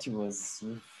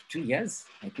 2 years,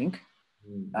 I think.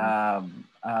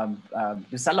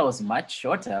 Busala was much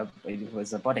shorter. It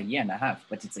was about a year and a half,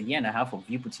 but it's a year and a half of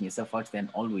you putting yourself out there and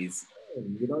always,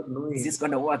 without knowing, is this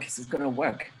going to work? Is this going to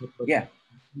work? but Yeah.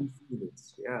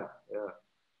 Yeah, yeah.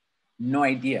 No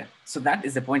idea. So that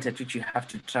is the point at which you have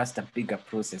to trust a bigger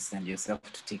process than yourself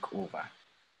to take over.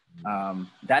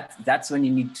 That's when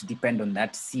you need to depend on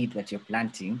that seed that you're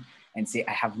planting and say,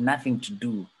 I have nothing to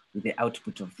do with the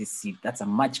output of this seed. That's a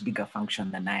much bigger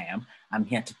function than I am. I'm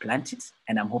here to plant it,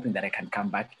 and I'm hoping that I can come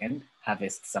back and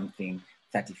harvest something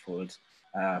 30-fold,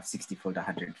 60-fold,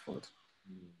 100-fold.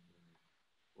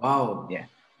 Wow. Yeah.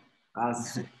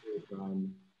 That's so good,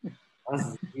 man.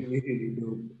 That's really, really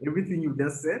dope. Everything you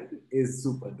just said is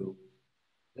super dope.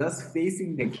 Just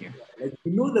facing the Thank you. fear. Like,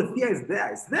 you know, the fear is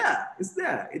there. It's there. It's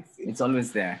there. It's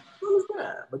always there. Always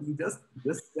there. But you just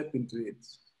step into it.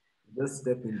 You just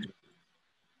step into it.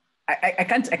 I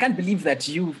can't believe that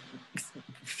you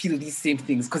feel these same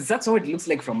things, because that's what it looks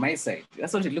like from my side.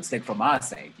 That's what it looks like from our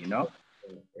side, you know.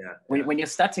 Yeah. When you're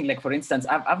starting, like for instance,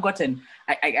 I've gotten,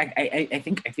 I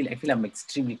feel I'm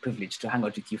extremely privileged to hang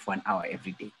out with you for an hour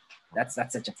every day. That's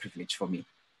such a privilege for me.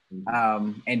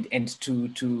 And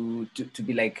to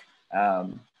be like,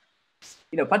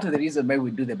 part of the reason why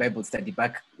we do the Bible study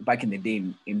back in the day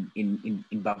in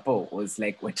Bapo was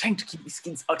like, we're trying to keep these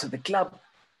kids out of the club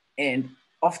and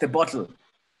off the bottle.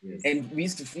 Yes. And we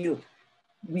used to feel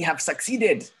we have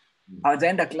succeeded. Our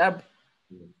Agenda Club,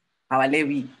 our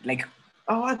Levi, like,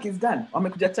 our work is done.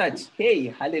 Wamekuja church. Hey,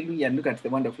 hallelujah. And look at the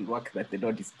wonderful work that the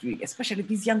Lord is doing, especially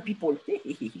these young people.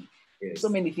 Yes. So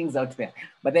many things out there.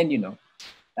 But then,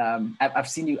 I've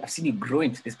seen you grow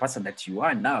into this person that you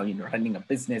are now, running a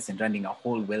business and running a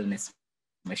whole wellness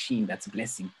machine that's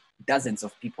blessing dozens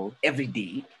of people every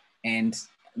day. And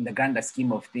in the grander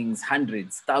scheme of things,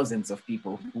 hundreds, thousands of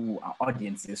people who are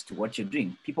audiences to what you're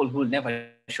doing. People who will never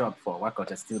show up for a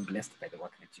workout are still blessed by the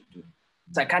work that you do.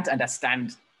 So I can't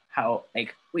understand how,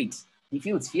 like, wait, he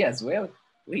feels fear as well?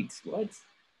 Wait, what?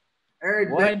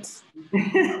 What?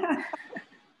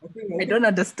 I don't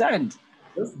understand.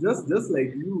 Just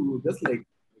like you, just like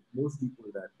most people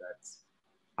that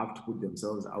have to put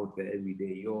themselves out there every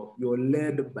day. You're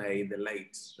led by the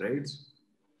light, right?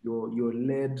 You're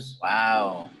led.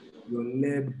 Wow. You're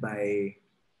led by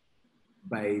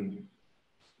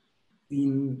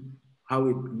seeing how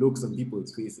it looks on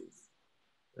people's faces,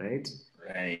 right?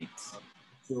 Right.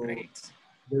 So Right.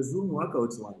 the Zoom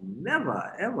workouts were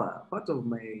never ever part of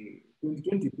my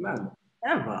 2020 plan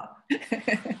ever.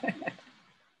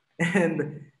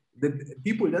 And the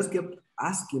people just kept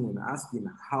asking and asking,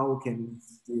 how can we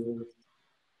still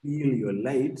feel your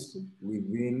light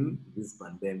within this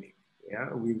pandemic?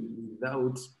 Yeah,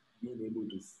 without being able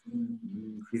to see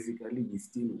you physically, we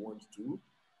still want to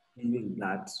feel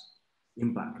that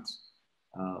impact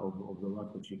of the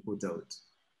work that you put out.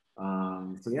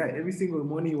 So yeah, every single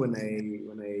morning when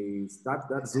I start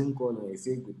that Zoom call and I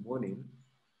say good morning,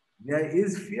 there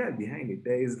is fear behind it.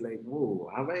 There is like, whoa,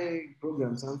 have I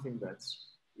programmed something that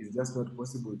is just not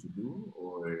possible to do,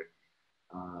 or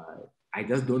I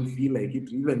just don't feel like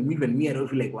it. Even me, I don't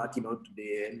feel like working out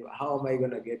today. And how am I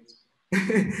gonna get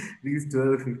these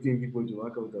 12, 15 people to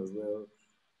work out as well?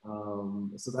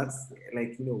 So that's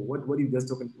like, what you just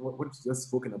talking, what you just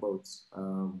spoken about,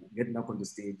 getting up on the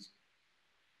stage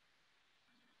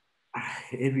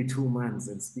every 2 months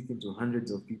and speaking to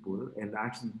hundreds of people and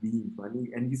actually being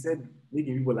funny. And you said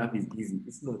making people laugh is easy.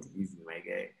 It's not easy, my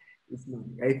guy. It's not.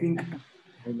 I think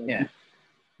I'm a Yeah.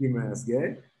 humorous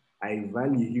guy. I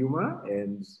value humor,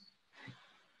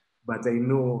 but I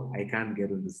know I can't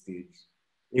get on the stage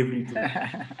every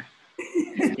time.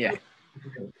 Yeah.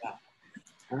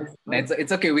 That's, No, that's,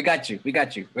 it's okay. We got you. We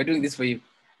got you. We're doing this for you.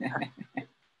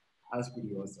 that's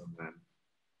pretty awesome, man.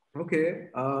 Okay.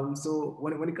 So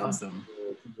when it comes Awesome.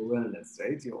 to the wellness,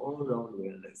 right? Your all-round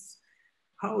wellness,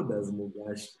 how does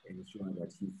Mugash ensure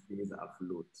that he stays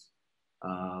afloat?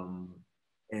 Um,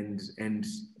 and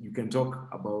you can talk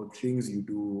about things you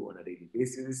do on a daily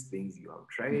basis, things you have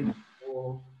tried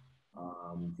before,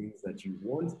 things that you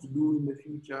want to do in the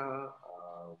future.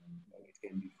 Like it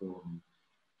can be from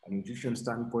a nutrition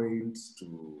standpoint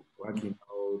to working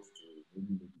out to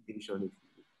maybe meditation if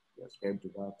you ascribe to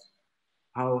that.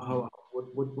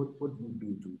 What do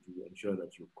you do to ensure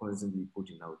that you're constantly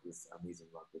putting out this amazing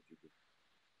work that you do?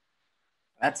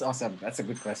 That's awesome. That's a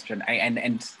good question.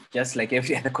 And just like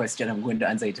every other question, I'm going to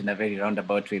answer it in a very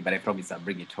roundabout way, but I promise I'll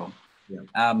bring it home.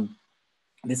 Yeah.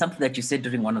 There's something that you said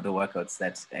during one of the workouts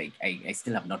that I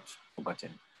still have not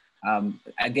forgotten.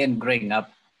 Again, growing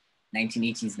up,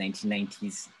 1980s,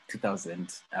 1990s,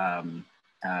 2000,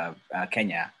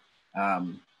 Kenya,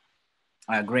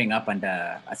 growing up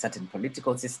under a certain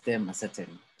political system, a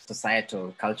certain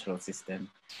societal, cultural system,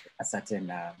 a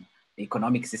certain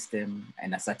economic system,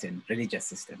 and a certain religious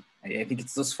system. I think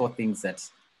it's those four things that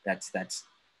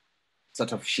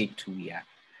sort of shaped who we are.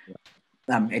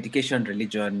 Education,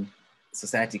 religion,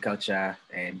 society, culture,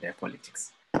 and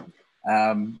politics.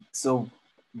 So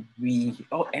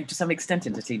and to some extent,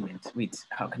 entertainment. Wait,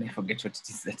 how can I forget what it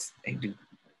is that I do?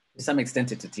 To some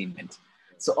extent, entertainment.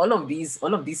 So all of these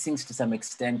things, to some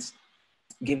extent,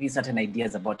 give you certain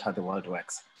ideas about how the world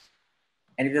works.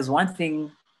 And if there's one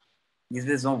thing, if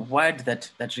there's one word that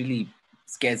really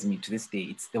scares me to this day,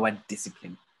 it's the word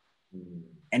discipline.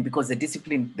 And because the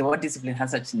word discipline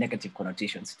has such negative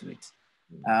connotations to it.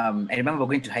 I remember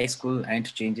going to high school, I went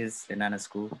to Changes, Lenana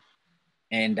School,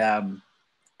 and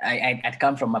I'd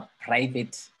come from a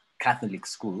private Catholic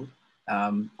school.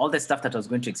 All the stuff that I was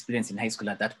going to experience in high school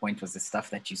at that point was the stuff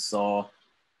that you saw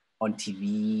on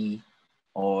TV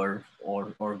or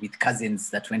with cousins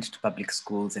that went to public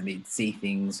schools and they'd say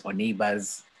things, or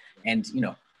neighbors. And, you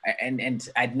know, and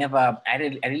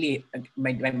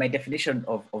my definition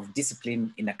of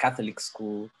discipline in a Catholic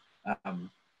school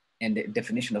and the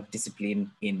definition of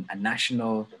discipline in a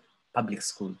national public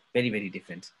school, very, very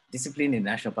different. Discipline in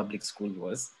national public school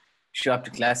was show up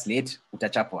to class late,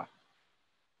 utachapwa.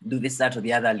 Do this, that, or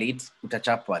the other late,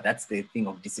 utachapwa. That's the thing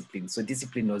of discipline. So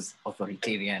discipline was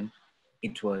authoritarian.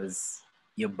 It was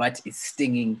your butt is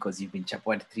stinging because you've been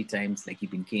chapwad 3 times, like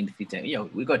you've been caned 3 times. Yeah,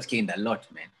 we got caned a lot,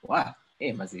 man. Wow.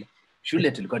 Hey, mazi.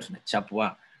 Shule tulikuwa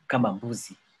tunachapwa kama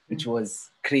mbuzi, which was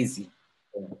crazy.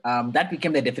 That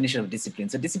became the definition of discipline.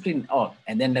 So discipline,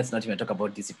 and then let's not even talk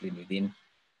about discipline within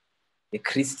the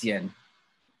Christian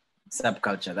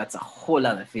subculture. That's a whole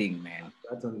other thing, man.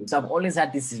 So I've always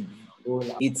had this,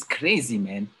 it's crazy,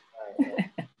 man.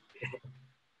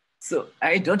 So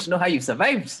I don't know how you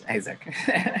survived, Isaac.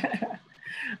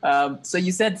 So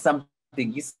you said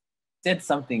something,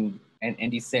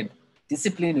 and you said,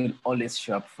 discipline will always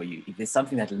show up for you. If there's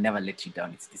something that will never let you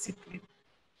down, it's discipline.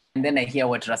 And then I hear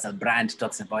what Russell Brand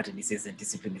talks about, and he says that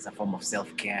discipline is a form of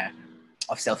self-care,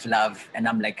 of self-love. And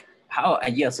I'm like, how are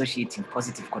you associating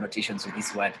positive connotations with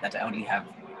this word that I only have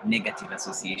negative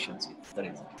associations with? There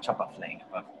is a chopper flying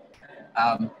above.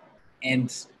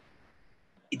 And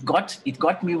it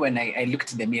got me when I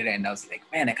looked in the mirror and I was like,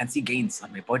 man, I can see gains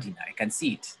on my body now. I can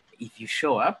see it. If you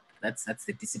show up, that's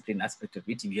the discipline aspect of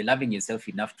it. If you're loving yourself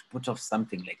enough to put off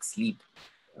something like sleep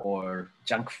or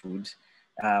junk food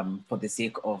for the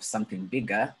sake of something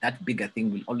bigger, that bigger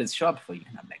thing will always show up for you.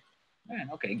 And I'm like, man,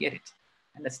 okay, I get it.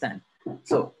 I understand.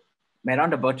 So my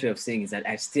roundabout way of saying is that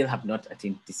I still have not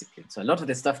attained discipline. So a lot of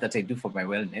the stuff that I do for my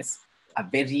wellness are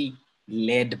very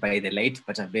led by the light,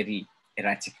 but are very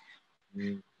erratic.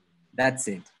 That's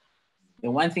it. The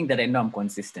one thing that I know I'm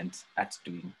consistent at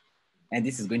doing, and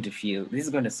this is going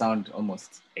to sound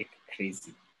almost like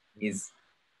crazy, is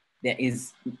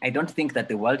I don't think that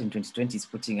the world in 2020 is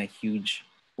putting a huge,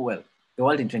 the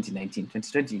world in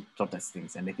 2020 taught us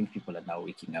things, and I think people are now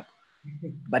waking up.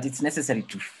 But it's necessary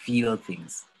to feel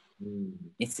things.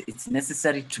 It's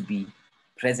necessary to be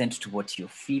present to what you're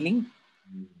feeling,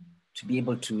 to be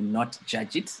able to not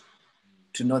judge it,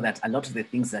 to know that a lot of the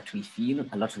things that we feel,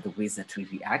 a lot of the ways that we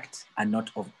react are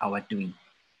not of our doing.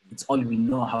 It's all we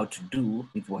know how to do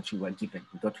with what we were given,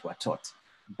 with what we were taught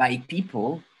by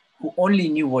people who only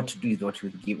knew what to do with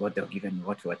what they were given,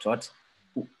 what we were taught,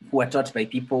 who were taught by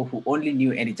people who only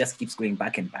knew, and it just keeps going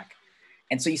back and back.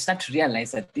 And so you start to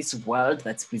realize that this world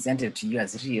that's presented to you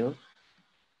as real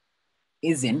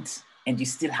isn't, and you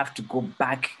still have to go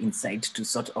back inside to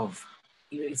sort of,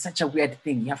 it's such a weird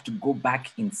thing. You have to go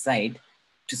back inside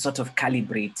to sort of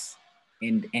calibrate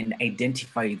and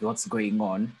identify what's going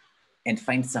on and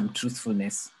find some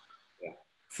truthfulness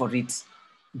for it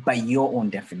by your own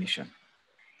definition.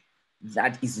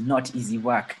 That is not easy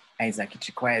work, Isaac. It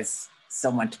requires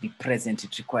someone to be present.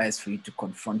 It requires for you to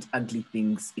confront ugly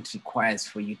things. It requires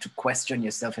for you to question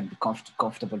yourself and be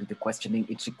comfortable with the questioning.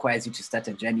 It requires you to start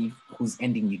a journey whose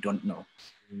ending you don't know.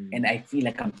 And I feel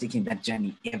like I'm taking that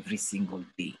journey every single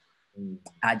day.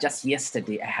 Just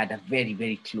yesterday, I had a very,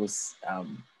 very close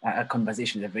a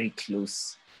conversation with a very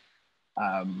close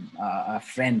a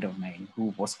friend of mine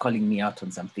who was calling me out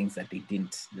on some things that they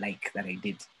didn't like that I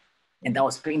did. And that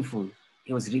was painful.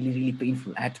 It was really, really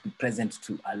painful. I had to be present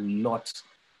to a lot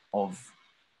of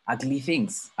ugly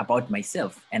things about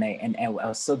myself. And I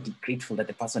was so grateful that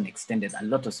the person extended a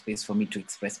lot of space for me to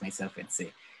express myself and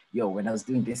say, yo, when I was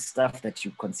doing this stuff that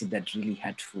you considered really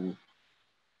hurtful,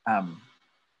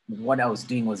 what I was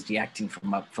doing was reacting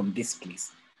from this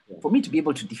place. Yeah. For me to be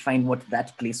able to define what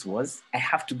that place was, I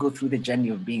have to go through the journey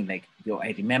of being like, yo,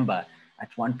 I remember at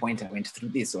one point I went through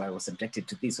this, or I was subjected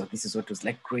to this, or this is what it was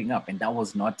like growing up. And that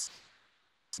was not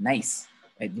nice.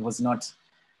 It was not,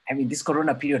 I mean, this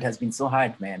Corona period has been so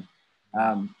hard, man.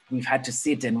 We've had to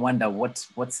sit and wonder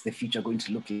what's the future going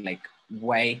to look like?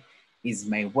 Why is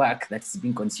my work that's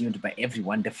being consumed by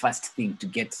everyone the first thing to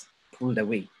get pulled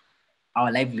away?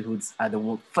 Our livelihoods are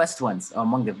the first ones, or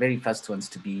among the very first ones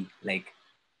to be like,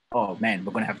 oh man,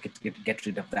 we're gonna have to get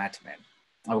rid of that, man.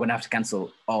 Or we're gonna have to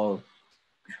cancel all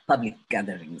public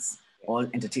gatherings. All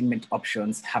entertainment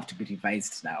options have to be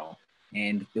revised now.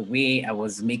 And the way I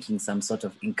was making some sort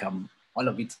of income, all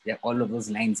of those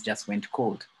lines just went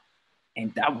cold.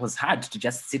 And that was hard to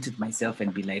just sit with myself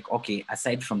and be like, okay,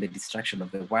 aside from the distraction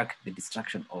of the work, the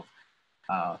distraction of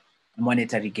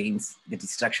monetary gains, the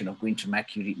distraction of going to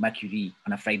Mercury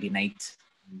on a Friday night,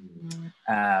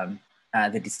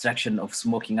 the distraction of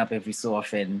smoking up every so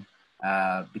often,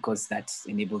 because that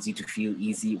enables you to feel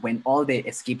easy. When all the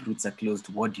escape routes are closed,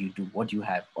 what do you do? What do you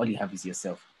have? All you have is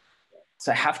yourself.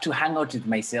 So I have to hang out with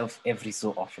myself every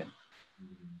so often.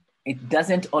 It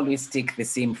doesn't always take the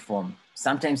same form.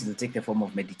 Sometimes it'll take the form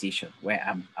of meditation, where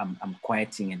I'm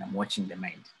quieting and I'm watching the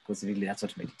mind, because really that's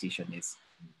what meditation is.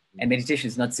 And meditation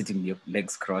is not sitting with your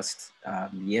legs crossed.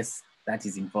 Yes, that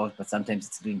is involved, but sometimes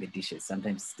it's doing the dishes.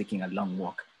 Sometimes it's taking a long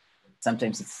walk.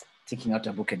 Sometimes it's taking out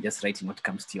a book and just writing what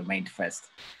comes to your mind first.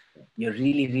 You're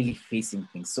really, really facing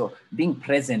things. So being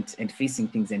present and facing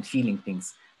things and feeling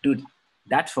things, dude,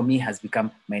 that for me has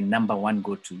become my number one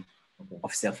go-to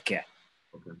of self-care.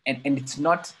 And it's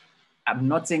not, I'm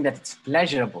not saying that it's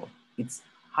pleasurable. It's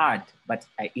hard, but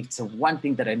it's a one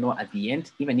thing that I know at the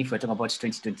end, even if we're talking about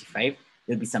 2025,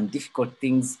 there'll be some difficult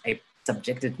things I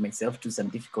subjected myself to, some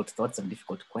difficult thoughts, some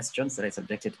difficult questions that I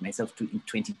subjected myself to in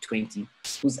 2020,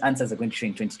 whose answers are going to show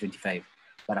in 2025.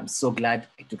 But I'm so glad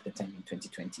I took the time in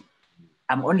 2020.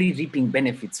 I'm only reaping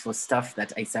benefits for stuff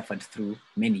that I suffered through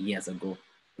many years ago,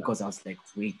 because I was like,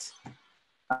 wait,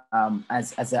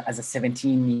 as a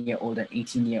 17-year-old and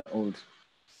 18-year-old,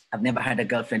 I've never had a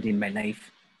girlfriend in my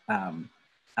life. I'm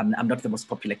not the most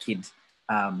popular kid.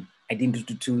 I didn't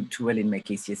do too well in my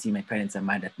KCSE. My parents are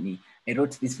mad at me. I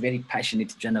wrote this very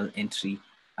passionate journal entry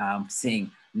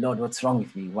saying, Lord, what's wrong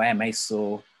with me? Why am I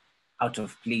so out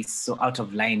of place, so out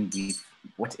of line with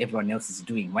what everyone else is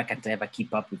doing? Why can't I ever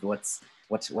keep up with what's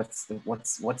the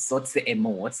MO?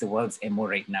 What's the world's MO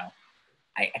right now?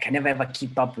 I can never ever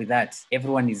keep up with that.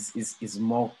 Everyone is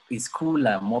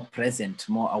cooler, more present,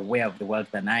 more aware of the world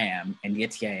than I am. And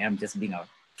yet here I am just being a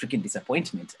freaking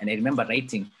disappointment. And I remember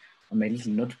writing on my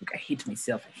little notebook, I hate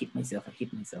myself, I hate myself, I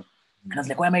hate myself. And I was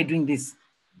like, why am I doing this?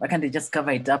 Why can't I just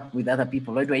cover it up with other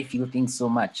people? Why do I feel things so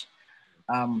much?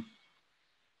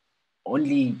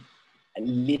 Only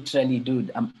literally,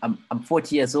 dude, I'm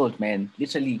 40 years old, man.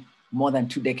 Literally more than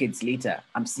 2 decades later,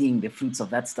 I'm seeing the fruits of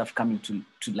that stuff coming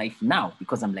to life now,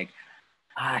 because I'm like,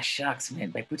 shucks,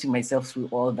 man, by putting myself through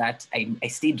all that, I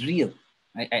stayed real.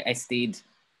 I stayed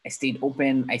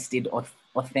open. I stayed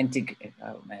authentic.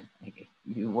 Oh man,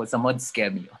 some words scare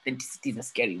me. Authenticity is a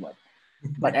scary word.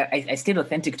 But I stayed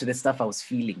authentic to the stuff I was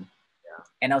feeling.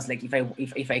 And I was like,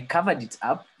 if I covered it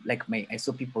up like I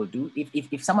saw people do,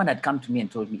 if someone had come to me and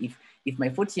told me if my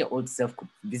 40-year-old self could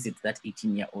visit that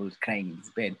 18-year-old crying in his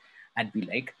bed, I'd be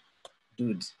like,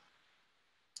 dude,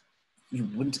 you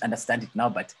wouldn't understand it now,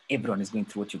 but everyone is going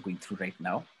through what you're going through right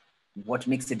now. What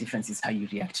makes the difference is how you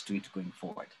react to it going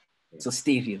forward. So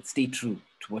stay real, stay true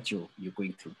to what you're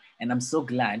going through. And I'm so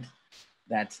glad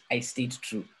that I stayed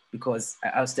true, because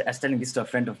I was telling this to a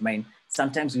friend of mine.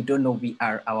 Sometimes we don't know we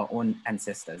are our own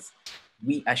ancestors.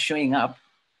 We are showing up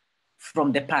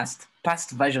from the past.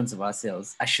 Past versions of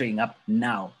ourselves are showing up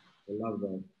now. I love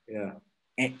that. Yeah.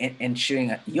 And showing,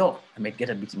 I might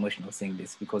get a bit emotional saying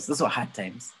this, because those were hard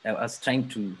times. I was trying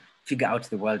to figure out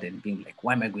the world and being like,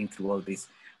 why am I going through all this?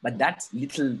 But that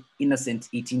little innocent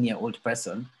 18-year-old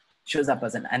person shows up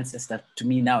as an ancestor to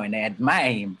me now, and I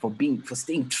admire him for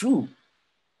staying true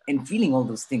and feeling all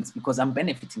those things, because I'm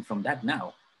benefiting from that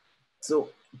now. So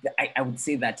I would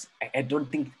say that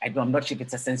I'm not sure if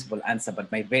it's a sensible answer,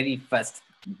 but my very first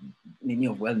meaning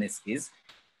of wellness is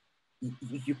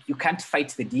you can't fight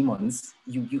the demons.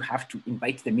 You have to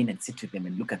invite them in and sit with them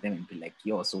and look at them and be like,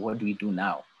 yo, so what do we do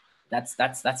now?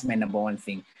 That's my number one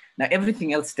thing. Now,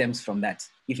 everything else stems from that.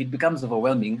 If it becomes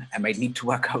overwhelming, I might need to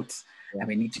work out. I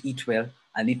might need to eat well.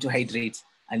 I need to hydrate.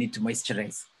 I need to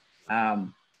moisturize.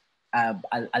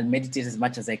 I'll meditate as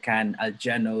much as I can. I'll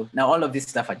journal. Now, all of this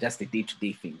stuff are just the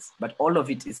day-to-day things, but all of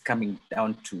it is coming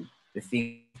down to the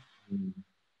thing: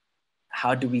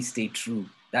 how do we stay true?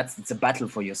 It's a battle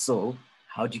for your soul.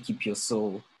 How do you keep your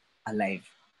soul alive?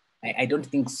 I don't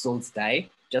think souls die.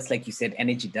 Just like you said,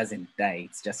 energy doesn't die.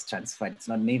 It's just transferred. It's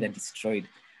not neither destroyed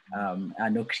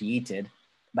nor created.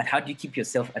 But how do you keep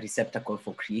yourself a receptacle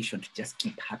for creation to just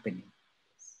keep happening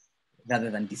rather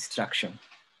than destruction?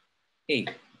 Hey,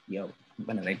 yo, I'm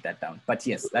gonna write that down. But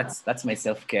yes, that's my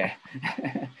self-care.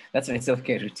 That's my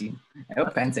self-care routine. I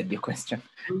hope I answered your question.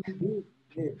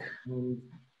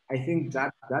 I think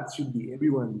that should be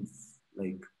everyone's,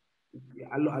 like,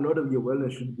 a lot of your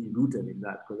wellness should be rooted in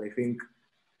that, because I think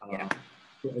Yeah.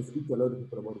 so I speak to a lot of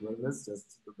people about wellness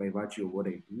just by virtue of what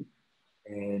I do,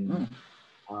 and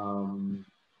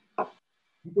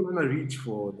people want to reach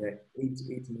for the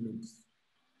eight minutes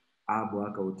ab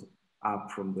workout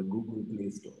app from the Google Play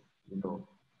Store,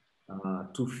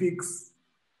 to fix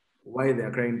why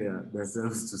they're crying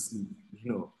themselves to sleep,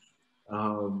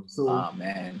 So, Oh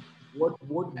man. what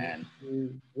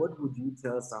would you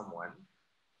tell someone,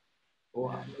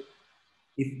 or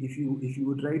if you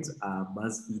would write a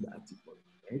BuzzFeed article,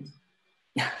 right?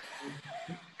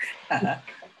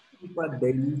 Super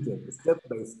diluted, step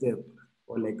by step,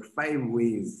 or like 5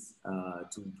 ways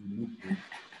to look good,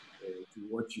 to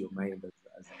watch your mind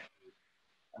as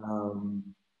um,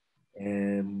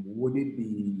 would it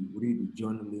be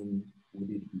journaling? Would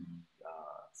it be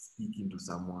speaking to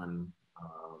someone?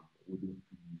 Would it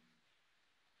be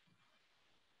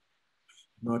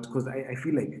not? Because I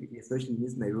feel like, especially in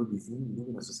this Nairobi scene, we live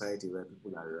in a society where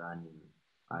people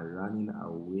are running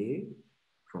away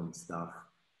from stuff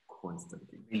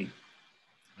constantly. Really?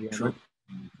 They are True. not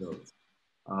themselves.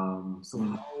 So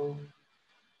how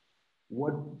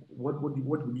what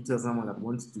would you tell someone that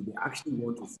they actually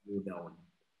want to slow down?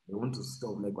 They want to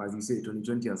stop. Like as you say,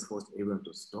 2020 has forced everyone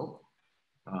to stop.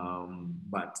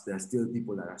 But there are still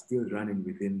people that are still running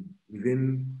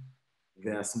within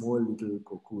their small little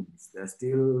cocoons. They're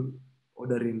still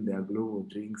ordering their global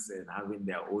drinks and having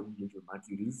their own little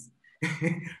mercuries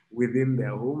within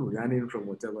their home, running from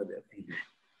whatever they're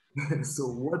feeling. So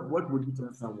what would you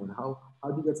tell someone? How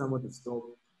do you get someone to stop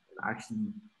and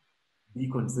actually be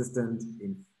consistent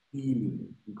in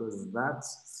feeling? Because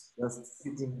that's just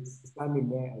standing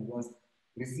there and just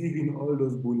receiving all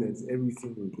those bullets every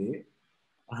single day,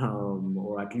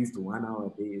 or at least 1 hour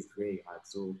a day is very hard.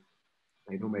 So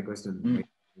I know my question might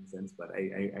make sense, but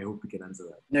I hope we can answer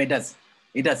that. No, it does.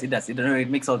 It does. It does. It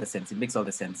makes all the sense. It makes all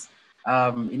the sense.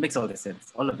 It makes all the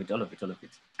sense. All of it. All of it. All of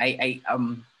it.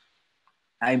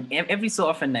 I'm every so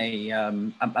often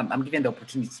I'm given the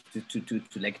opportunity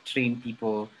to like train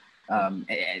people,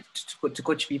 to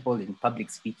coach people in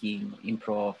public speaking,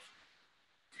 improv,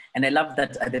 and I love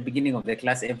that at the beginning of the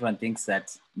class everyone thinks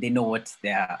that they know what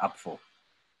they are up for,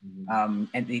 and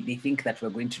they think that we're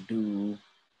going to do.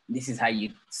 This is how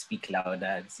you speak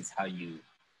louder. This is how you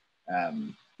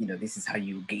this is how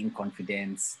you gain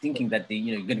confidence, thinking that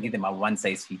you're going to give them a one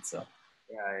size fits all.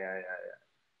 Yeah.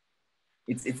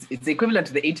 It's equivalent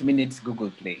to the 8-minute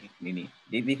Google Play, Nini.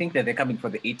 They think that they're coming for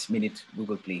the 8-minute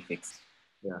Google Play fix.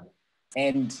 Yeah.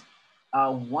 And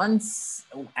once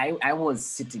I was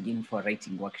sitting in for a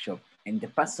writing workshop, and the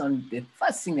first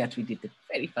thing that we did, the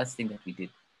very first thing that we did,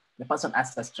 the person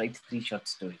asked us to write 3 short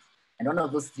stories. And one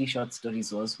of those 3 short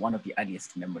stories was one of the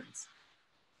earliest memories.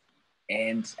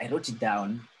 And I wrote it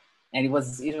down, and it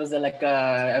was like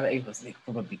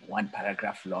probably 1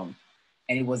 paragraph long,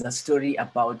 and it was a story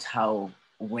about how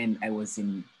when I was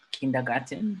in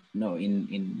kindergarten,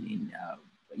 in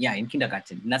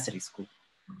kindergarten, nursery school,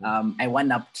 I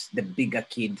one-upped the bigger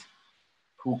kid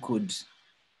who could.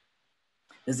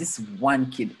 There's this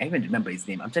one kid, I even remember his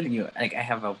name. I'm telling you, like I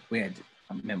have a weird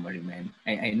memory, man.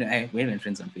 I know we're even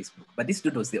friends on Facebook, but this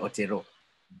dude was the Otero.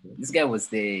 This guy was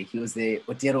the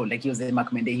Otero, like he was the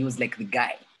Makmende. He was like the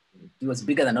guy. He was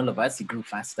bigger than all of us. He grew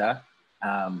faster.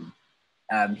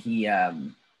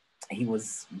 He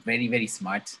was very, very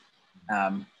smart.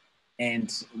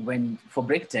 And when for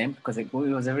break time, because it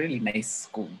was a really nice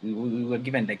school, we were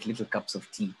given like little cups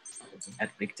of tea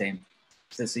at break time.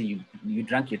 So you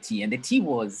drank your tea, and the tea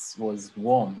was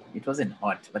warm. It wasn't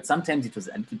hot, but sometimes it was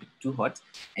a little bit too hot,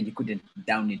 and you couldn't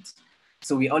down it.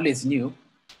 So we always knew,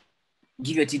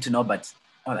 give your tea to Norbert.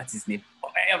 Oh, that's his name. Oh,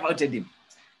 I outed him.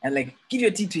 And like, give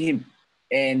your tea to him,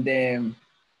 and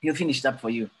he'll finish it up for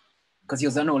you, because he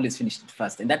was always finished it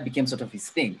first, and that became sort of his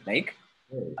thing. Like,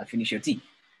 I'll finish your tea.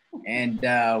 And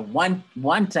one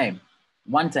time,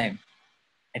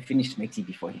 I finished my tea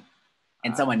before him,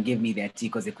 and someone gave me their tea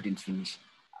because they couldn't finish.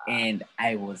 And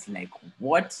I was like,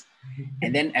 what?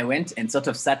 And then I went and sort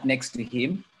of sat next to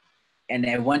him and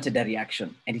I wanted a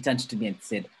reaction. And he turned to me and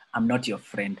said, I'm not your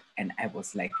friend. And I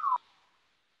was like,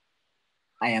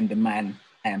 I am the man.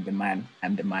 I am the man.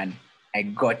 I'm the man. I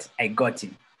got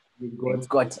him.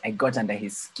 I got under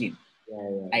his skin.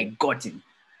 I got him.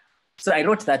 So I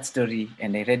wrote that story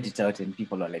and I read it out and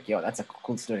people were like, yo, that's a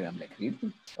cool story. I'm like, really?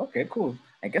 Okay, cool.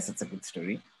 I guess it's a good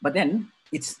story. But then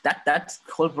it's that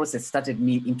whole process started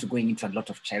me into going into a lot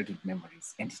of childhood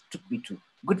memories, and it took me to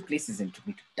good places and took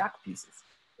me to dark places.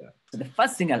 Yeah. So the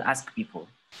first thing I'll ask people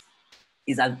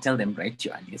is I'll tell them, write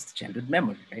your earliest childhood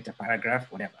memory, write a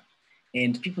paragraph, whatever.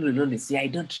 And people will always say, I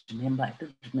don't remember, I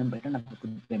don't have a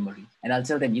good memory. And I'll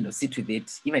tell them, sit with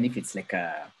it, even if it's like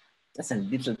just a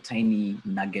little tiny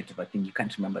nugget of a thing. You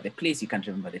can't remember the place, you can't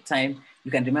remember the time,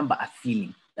 you can remember a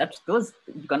feeling. Those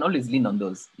you can always lean on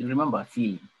those. You remember a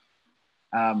feeling.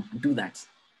 Do that.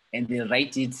 And they'll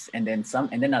write it, and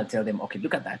then I'll tell them, okay,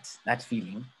 look at that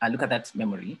feeling, look at that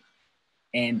memory.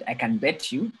 And I can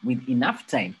bet you with enough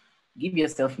time, give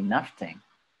yourself enough time,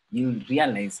 you'll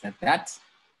realize that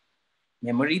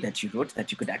memory that you wrote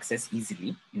that you could access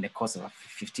easily in the course of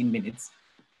 15 minutes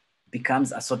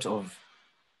becomes a sort of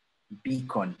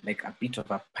beacon, like a bit of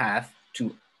a path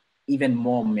to even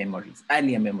more memories,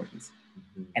 earlier memories.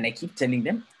 Mm-hmm. And I keep telling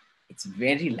them, it's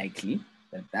very likely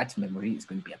that memory is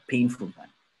going to be a painful one.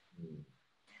 Mm.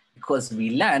 Because we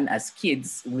learn as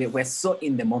kids, we're so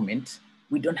in the moment,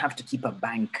 we don't have to keep a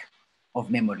bank of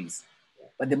memories.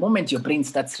 But the moment your brain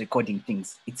starts recording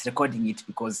things, it's recording it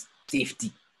because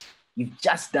safety. You've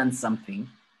just done something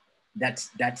that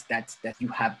you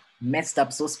have messed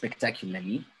up so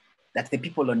spectacularly that the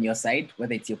people on your side,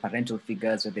 whether it's your parental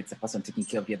figures, whether it's a person taking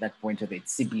care of you at that point, whether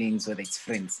it's siblings, whether it's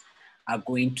friends, are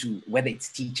going to, whether it's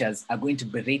teachers, are going to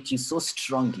berate you so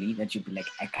strongly that you'll be like,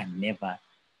 I can never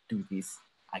do this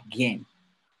again.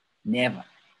 Never.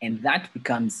 And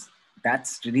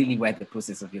that's really where the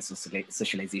process of your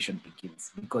socialization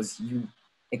begins, because you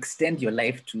extend your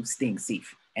life to staying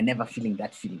safe and never feeling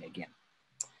that feeling again.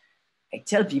 I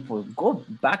tell people, go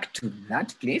back to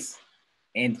that place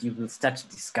and you will start to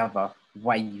discover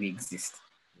why you exist.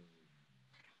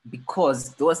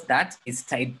 Because that is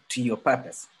tied to your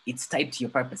purpose. It's tied to your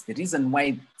purpose. The reason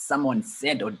why someone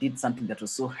said or did something that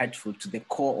was so hurtful to the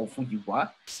core of who you were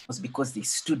was because they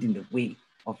stood in the way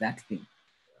of that thing.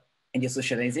 And your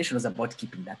socialization was about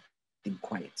keeping that thing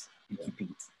quiet and keeping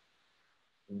it.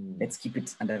 Let's keep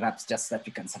it under wraps just so that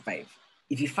we can survive.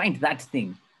 If you find that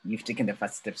thing, you've taken the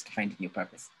first steps to finding your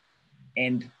purpose.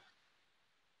 And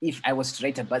if I was to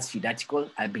write a BuzzFeed article,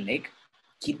 I'd be like,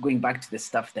 keep going back to the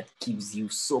stuff that gives you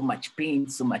so much pain,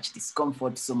 so much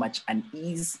discomfort, so much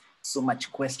unease, so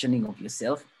much questioning of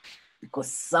yourself,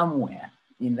 because somewhere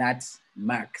in that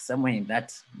mark, somewhere in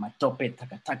that matope,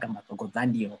 takataka,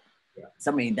 matogodhandio,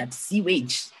 somewhere in that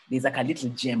sewage, there's like a little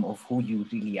gem of who you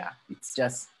really are. It's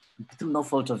just through no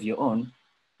fault of your own,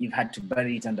 you've had to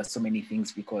bury it under so many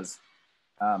things because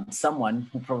someone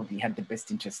who probably had the best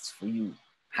interests for you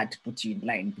had to put you in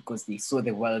line because they saw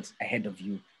the world ahead of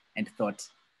you and thought,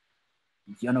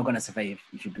 you're not going to survive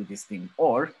if you do this thing.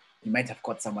 Or you might have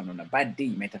caught someone on a bad day,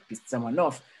 you might have pissed someone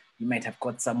off, you might have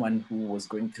caught someone who was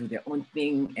going through their own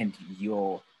thing, and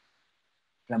your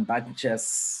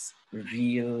rambunctious,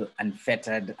 real,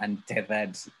 unfettered,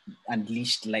 untethered,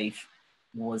 unleashed life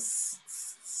was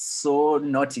so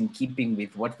not in keeping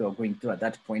with what they were going through at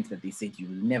that point that they said, you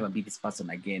will never be this person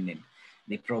again. And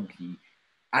they probably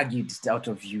argued it out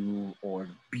of you or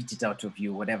beat it out of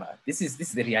you, whatever. This is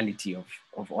the reality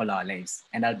of all our lives.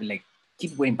 And I'll be like,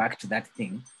 keep going back to that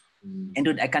thing. And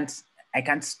dude, I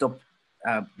can't stop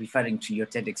referring to your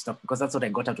TEDx talk because that's what I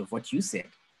got out of what you said.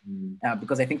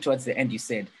 Because I think towards the end you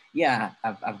said, yeah,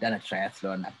 I've done a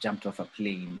triathlon, I've jumped off a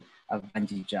plane, I've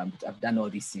bungee jumped, I've done all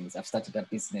these things, I've started a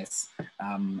business,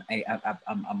 I'm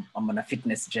on a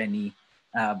fitness journey.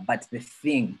 But the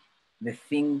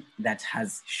thing that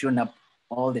has shown up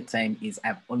all the time is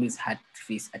I've always had to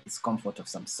face a discomfort of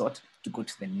some sort to go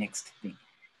to the next thing.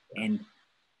 And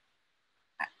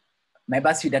my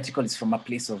BuzzFeed article is from a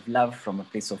place of love, from a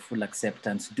place of full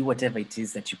acceptance. Do whatever it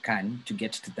is that you can to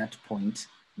get to that point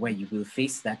where you will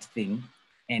face that thing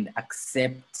and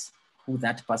accept who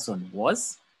that person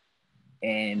was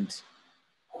and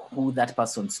who that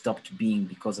person stopped being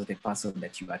because of the person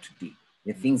that you are today.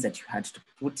 The things that you had to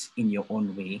put in your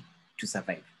own way to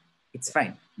survive. It's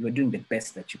fine. You were doing the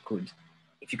best that you could.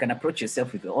 If you can approach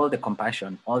yourself with all the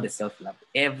compassion, all the self-love,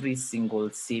 every single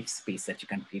safe space that you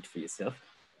can create for yourself,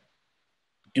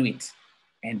 do it.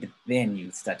 And then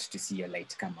you'll start to see your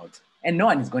light come out. And no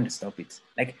one is going to stop it.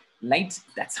 Like light,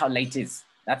 that's how light is.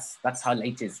 That's how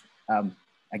light is.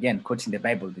 again, quoting the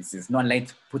Bible, this is no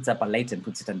light puts up a light and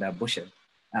puts it under a bushel.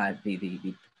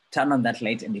 They turn on that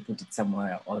light and they put it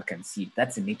somewhere all can see it.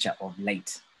 That's the nature of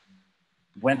light.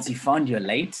 Once you found your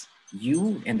light,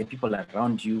 you and the people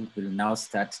around you will now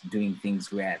start doing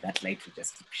things where that light will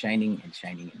just keep shining and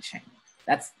shining and shining.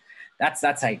 That's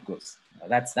how it goes.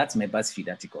 That's my BuzzFeed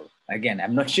article. Again,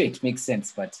 I'm not sure it makes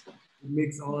sense, but it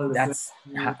makes all the that's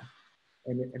sense.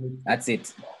 And that's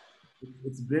it.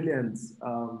 It's brilliant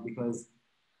because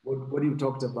what you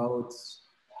talked about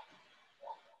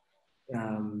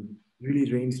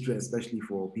really reigns true, especially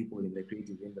for people in the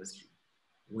creative industry.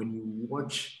 When you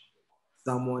watch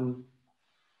someone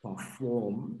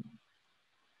perform,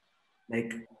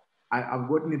 like I've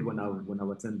gotten it when I've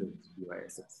attended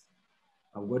UISS.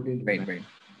 I've gotten it Right, right.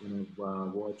 when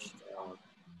I've watched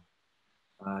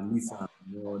Lisa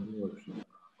Moore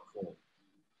perform,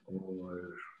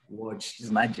 or watched It's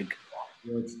magic.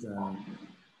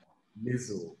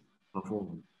 Lizzo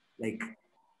perform. Like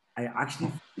I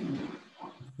actually feel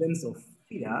a sense of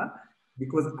fear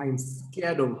because I'm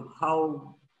scared of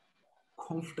how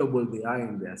comfortable they are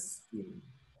in their skin,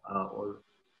 or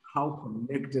how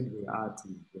connected they are to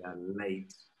their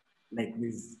light. Like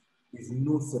there's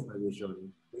no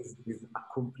separation. There's a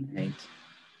complete Right.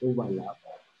 overlap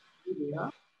who they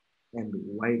are and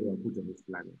why they are put on this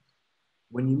planet.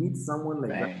 When you meet someone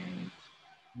like that, Right.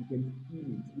 you can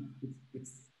feel it.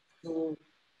 It's so.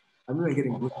 I'm not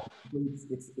getting good.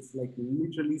 It's like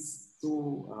literally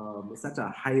so. It's such a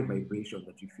high vibration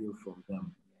that you feel from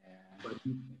them, but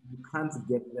you can't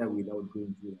get there without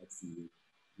going through that season.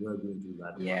 You are going through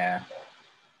that part. Yeah.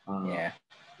 Uh, Yeah.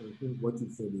 so I think what you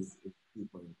said is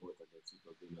super important and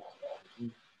super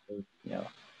brilliant. Thank Yeah.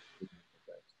 you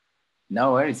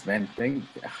No worries, man.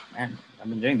 Man,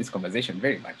 I'm enjoying this conversation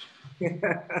very much. for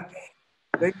that.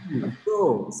 Thank you.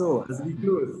 So as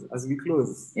we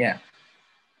close, Yeah.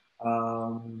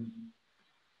 um,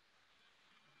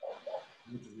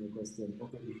 what is my question?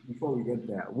 Okay, before we get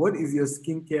there, what is your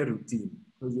skincare routine?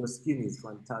 Because your skin is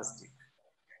fantastic.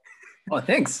 Oh,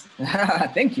 thanks.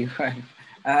 Thank you.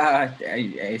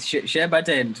 Shea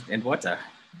butter and water.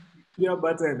 Clear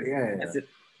button, That's yeah, it.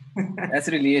 That's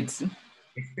really it.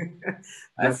 yeah.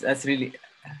 That's really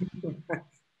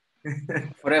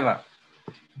forever.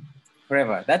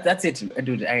 Forever. That's it,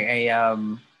 dude.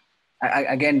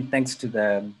 Again, thanks to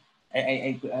the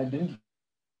I didn't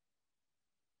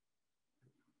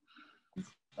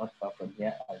not far from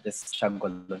here. I'll just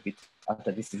struggle a bit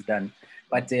after this is done.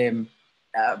 But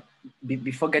uh,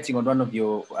 before getting on one of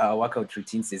your workout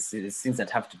routines, is things that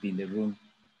have to be in the room.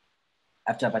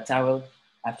 I have to have a towel.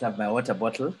 I have to have my water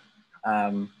bottle.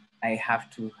 I have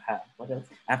to have what else?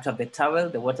 I have to have the towel,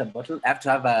 the water bottle. I have to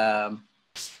have a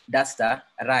duster,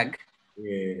 a rag.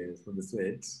 Yes, for the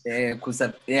sweat.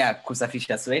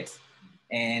 Kusafisha sweat,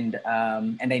 and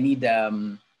I need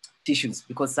tissues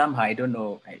because somehow I don't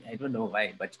know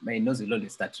why, but my nose will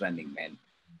always start running, man.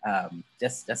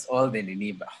 Just all the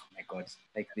need. Oh my god,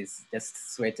 like this,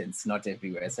 just sweat and snot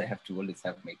everywhere. So I have to always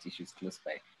have my tissues close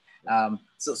by.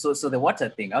 So the water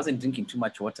thing, I wasn't drinking too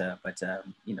much water, but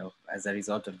as a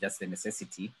result of just the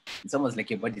necessity, it's almost like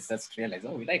your body starts to realize,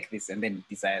 oh, we like this, and then it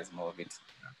desires more of it.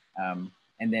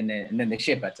 And then the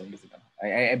shea butter.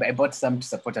 I bought some to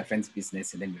support a friend's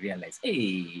business, and then realized,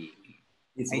 hey,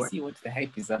 It's I what? see what the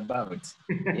hype is about.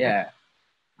 Yeah,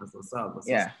 That's what's up.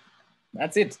 yeah,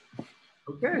 that's it.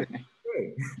 Okay.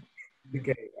 Okay.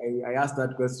 Okay. I asked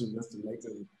that question just to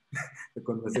lighten the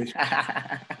conversation.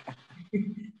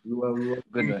 We were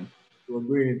Good one. we were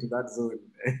going into that zone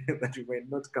that we might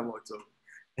not come out of.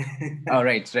 Oh,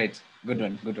 right. Good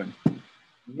one.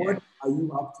 Yeah. What are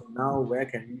you up to now? Where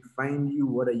can we find you?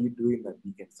 What are you doing that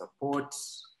we can support?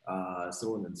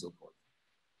 So on and so forth.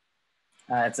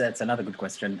 That's another good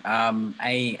question.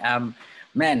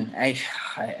 Man, I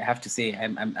have to say,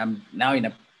 I'm now in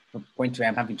a point where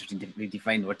I'm having to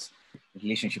redefine what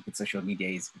relationship with social media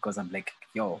is, because I'm like,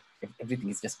 yo, everything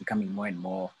is just becoming more and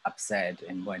more absurd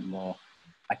and more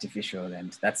artificial,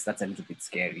 and that's a little bit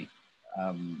scary.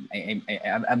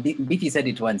 Beatty said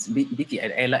it once. Beatty,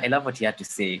 I love what he had to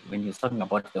say when he was talking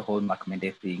about the whole Mark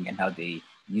Mende thing and how they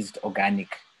used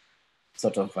organic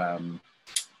sort of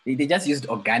they just used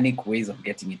organic ways of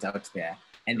getting it out there.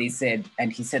 And they said,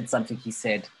 and he said something, he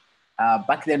said,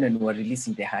 back then when we were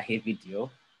releasing the Hahe video,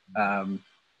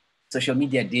 social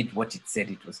media did what it said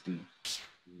it was doing.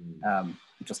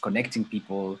 It was connecting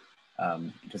people.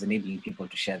 It was enabling people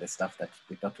to share the stuff that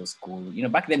they thought was cool.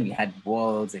 Back then we had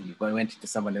walls, and you went to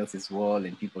someone else's wall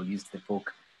and people used the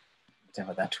book,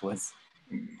 whatever that was.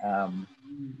 And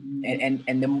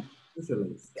the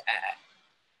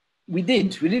We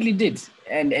did. We really did.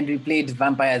 And we played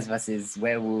vampires versus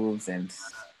werewolves, and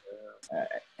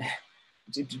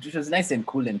it was nice and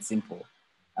cool and simple.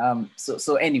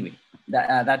 So anyway,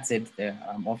 that's it.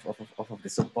 Off of the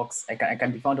soapbox. I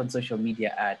can be found on social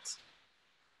media at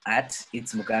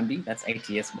it's Mugambi. That's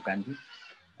ITS Mugambi.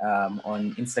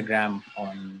 On Instagram,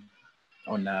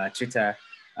 on Twitter.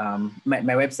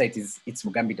 My website is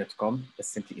itsmugambi.com.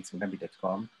 Just simply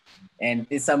itsmugambi.com. And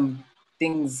there's some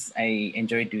things I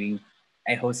enjoy doing.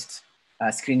 I host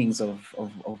screenings of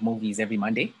movies every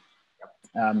Monday.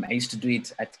 I used to do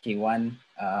it at K1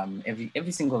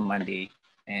 every single Monday,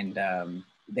 and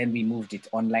then we moved it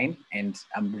online. And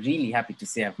I'm really happy to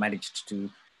say I've managed to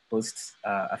host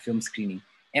a film screening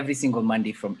every single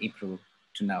Monday from April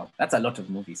to now. That's a lot of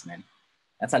movies, man.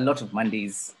 That's a lot of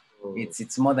Mondays. Oh,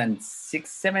 It's more than 6,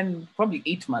 7, probably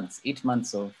 8 months. 8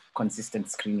 months of consistent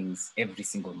screenings every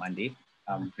single Monday.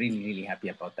 I'm really happy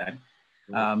about that.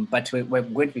 But we're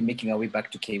going to be making our way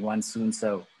back to K1 soon.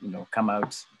 So, come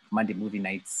out Monday movie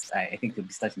nights. I think they'll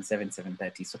be starting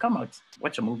 7:30. So come out,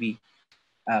 watch a movie.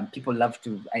 People love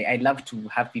to, I love to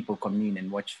have people come in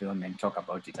and watch film and talk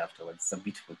about it afterwards. It's a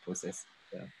beautiful process.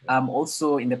 yeah. I'm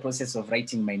also in the process of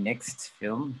writing my next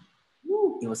film.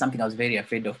 It was something I was very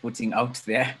afraid of putting out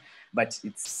there, but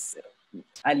it's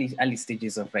early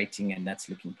stages of writing, and that's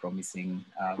looking promising.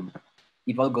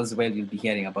 If all goes well, you'll be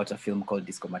hearing about a film called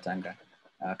Disco Matanga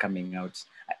coming out.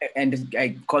 And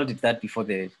I called it that before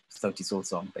the Sauti Soul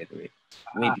song, by the way,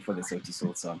 before the Sauti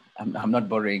Soul song. I'm not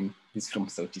borrowing this from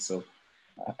Sauti Soul.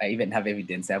 I even have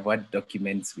evidence. I've got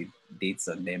documents with dates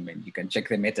on them, and you can check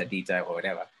the metadata or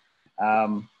whatever.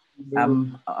 Well,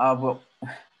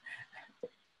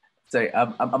 sorry,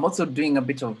 I'm also doing a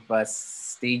bit of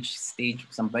stage,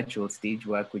 some virtual stage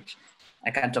work, which I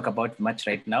can't talk about much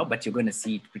right now, but you're going to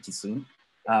see it pretty soon.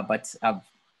 But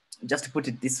just to put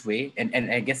it this way,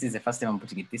 and I guess this is the first time I'm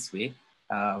putting it this way,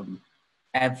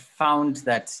 I've found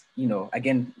that,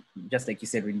 again, just like you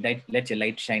said, when let your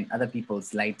light shine, other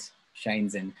people's light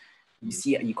shines, and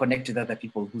you connect with other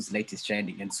people whose light is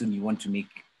shining, and soon you want to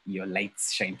make your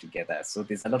lights shine together. So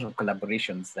there's a lot of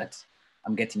collaborations that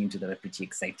I'm getting into that are pretty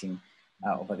exciting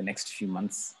over the next few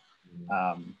months.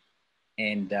 I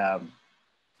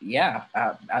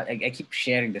keep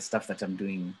sharing the stuff that I'm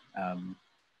doing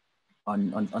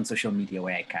on social media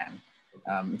where I can.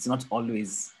 It's not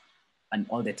always an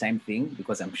all the time thing,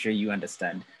 because I'm sure you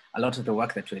understand a lot of the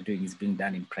work that we're doing is being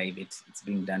done in private. It's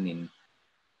being done in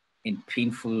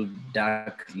painful,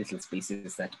 dark little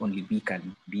spaces that only we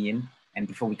can be in. And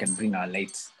before we can bring our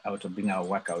light out or bring our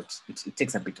work out, it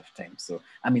takes a bit of time. So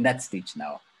I'm in that stage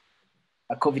now.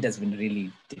 COVID has been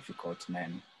really difficult,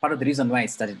 man. Part of the reason why I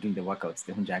started doing the workouts,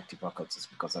 the Hunja active workouts, is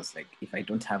because I was like, if I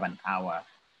don't have an hour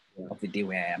of the day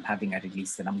where I'm having a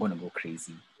release, then I'm going to go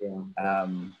crazy.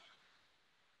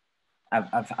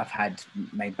 I've had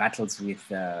my battles with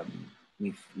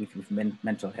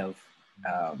mental health.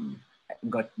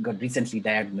 Got recently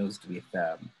diagnosed with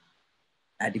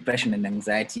depression and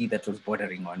anxiety that was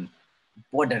bordering, hadn't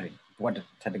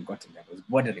gotten that, was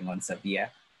bordering on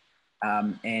severe.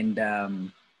 And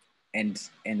the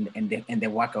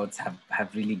workouts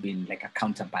have really been like a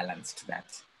counterbalance to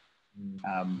that.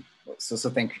 So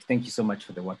thank you so much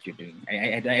for the work you're doing.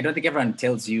 I don't think everyone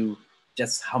tells you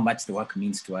just how much the work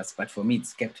means to us, but for me,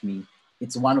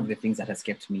 it's one of the things that has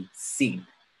kept me sane.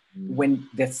 When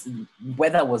this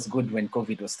weather was good, when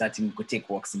COVID was starting, we could take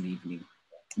walks in the evening.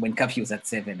 When curfew was at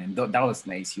 7, and that was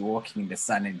nice. You're walking in the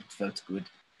sun and it felt good.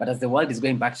 But as the world is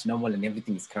going back to normal and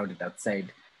everything is crowded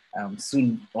outside,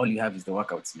 soon all you have is the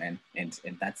workouts, man. And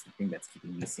that's the thing that's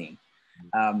keeping me sane.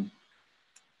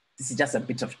 This is just a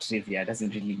bit of trivia. It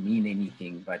doesn't really mean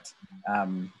anything, but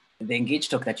the Engage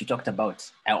talk that you talked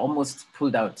about, I almost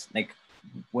pulled out, like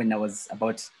when I was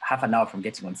about half an hour from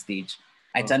getting on stage.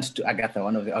 I turned to Agatha,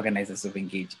 one of the organizers of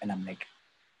Engage, and I'm like,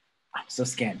 I'm so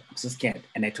scared.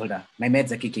 And I told her, my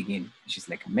meds are kicking in. She's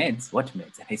like, meds? What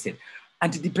meds? And I said,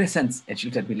 antidepressants. And she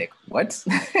looked at me like, what?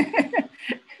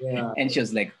 And she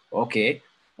was like, okay.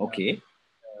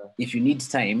 If you need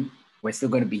time, we're still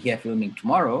going to be here filming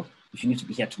tomorrow. If you need to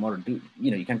be here tomorrow,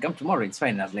 you can come tomorrow. It's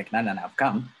fine. And I was like, no, I've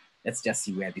come. Let's just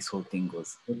see where this whole thing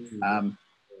goes.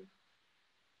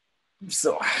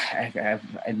 So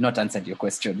I've not answered your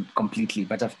question completely,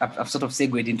 but I've sort of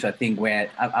segued into a thing where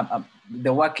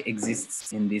the work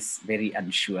exists in this very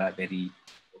unsure, very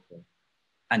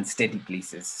unsteady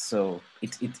places. So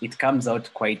it comes out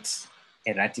quite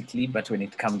erratically, but when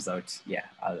it comes out,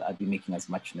 I'll be making as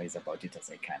much noise about it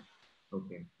as I can.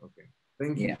 Okay.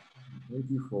 Thank you. Thank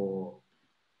you for,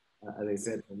 as I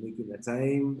said, for making the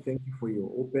time. Thank you for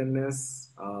your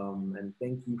openness, and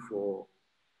thank you for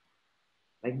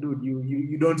Like, dude,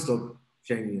 you don't stop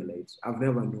shining your light. I've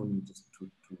never known you just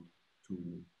to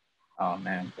Oh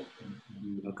man.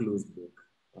 be a closed book.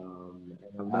 And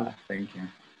I've never Thank you.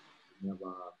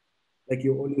 never like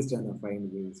you're always trying to find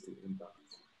ways to impact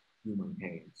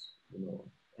humankind, you know.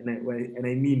 And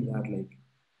I mean that like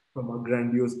from a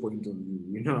grandiose point of view,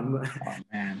 you know. I'm not, Oh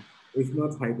man. it's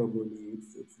not hyperbole.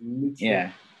 It's literally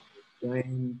Yeah.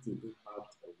 trying to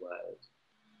impact the world.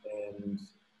 And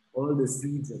all the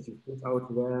seeds that you put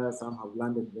out there, some have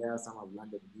landed there, some have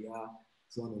landed here,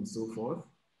 so on and so forth.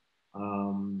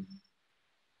 Um,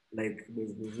 like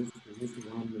there's this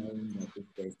one line that this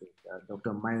guy said,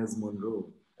 Dr. Miles Monroe,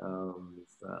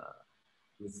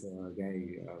 this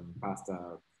guy,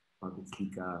 pastor, public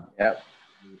speaker, Yep.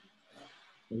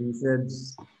 and he said,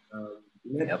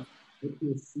 let, Yep. let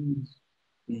your seed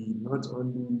be not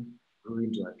only grow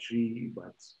into a tree,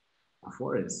 but a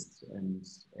forest. And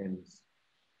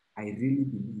I really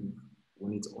believe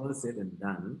when it's all said and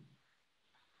done,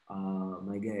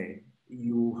 my guy,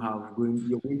 you're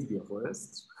going to be a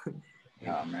forest. And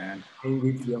Oh man. I'm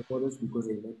going to be a forest because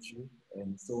I met you,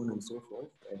 and so on and so forth.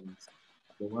 And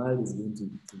the world is going to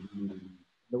really,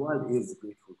 the world is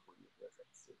grateful for your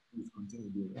presence. So please continue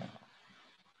doing Yeah. that.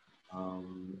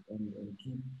 And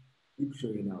keep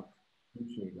showing up. Keep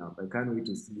showing up. I can't wait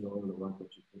to see all the work that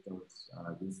you put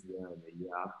out this year and the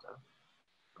year after.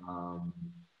 Um,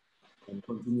 and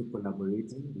continue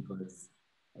collaborating because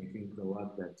I think the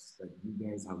work that you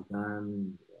guys have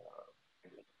done,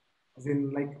 as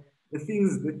in like the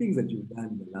things that you've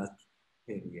done in the last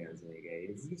 10 years, my guy,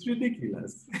 it's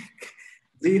ridiculous.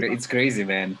 they have It's crazy,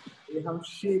 man. they have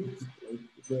shaped like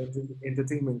the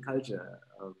entertainment culture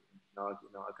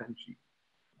in our country.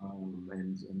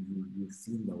 And you've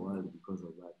seen the world because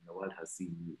of that, and the world has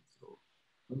seen you. So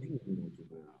continue doing what you're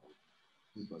doing.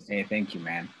 Keep us Hey, thank you,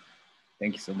 man.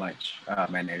 Thank you so much.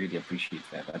 Man, I really appreciate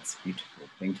that. That's beautiful.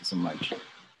 Thank you so much.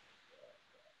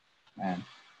 Man.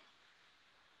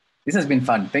 This has been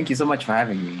fun. Thank you so much for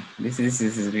having me. This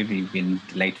has really been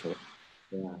delightful.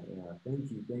 Yeah, yeah.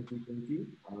 Thank you.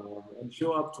 And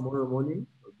show up tomorrow morning.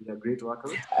 It'll be a great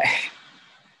workout.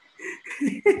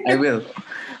 I will.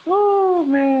 Oh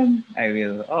man, I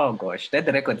will. Oh gosh, let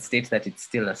the record state that it's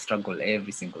still a struggle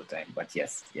every single time. But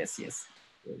yes, yes, yes.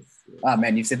 Yes, Ah yes.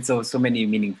 man, you've said so many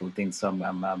meaningful things. So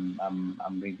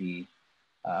I'm really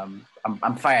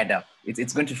I'm fired up.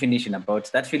 It's going to finish in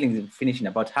about that feeling is finish in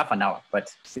about half an hour,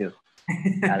 but still,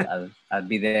 I'll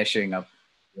be there showing up.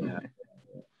 Yeah,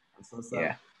 yeah. That's what's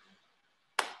Yeah.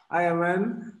 up. Hi,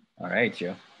 man. All right,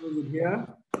 Joe. Close it here.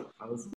 I'll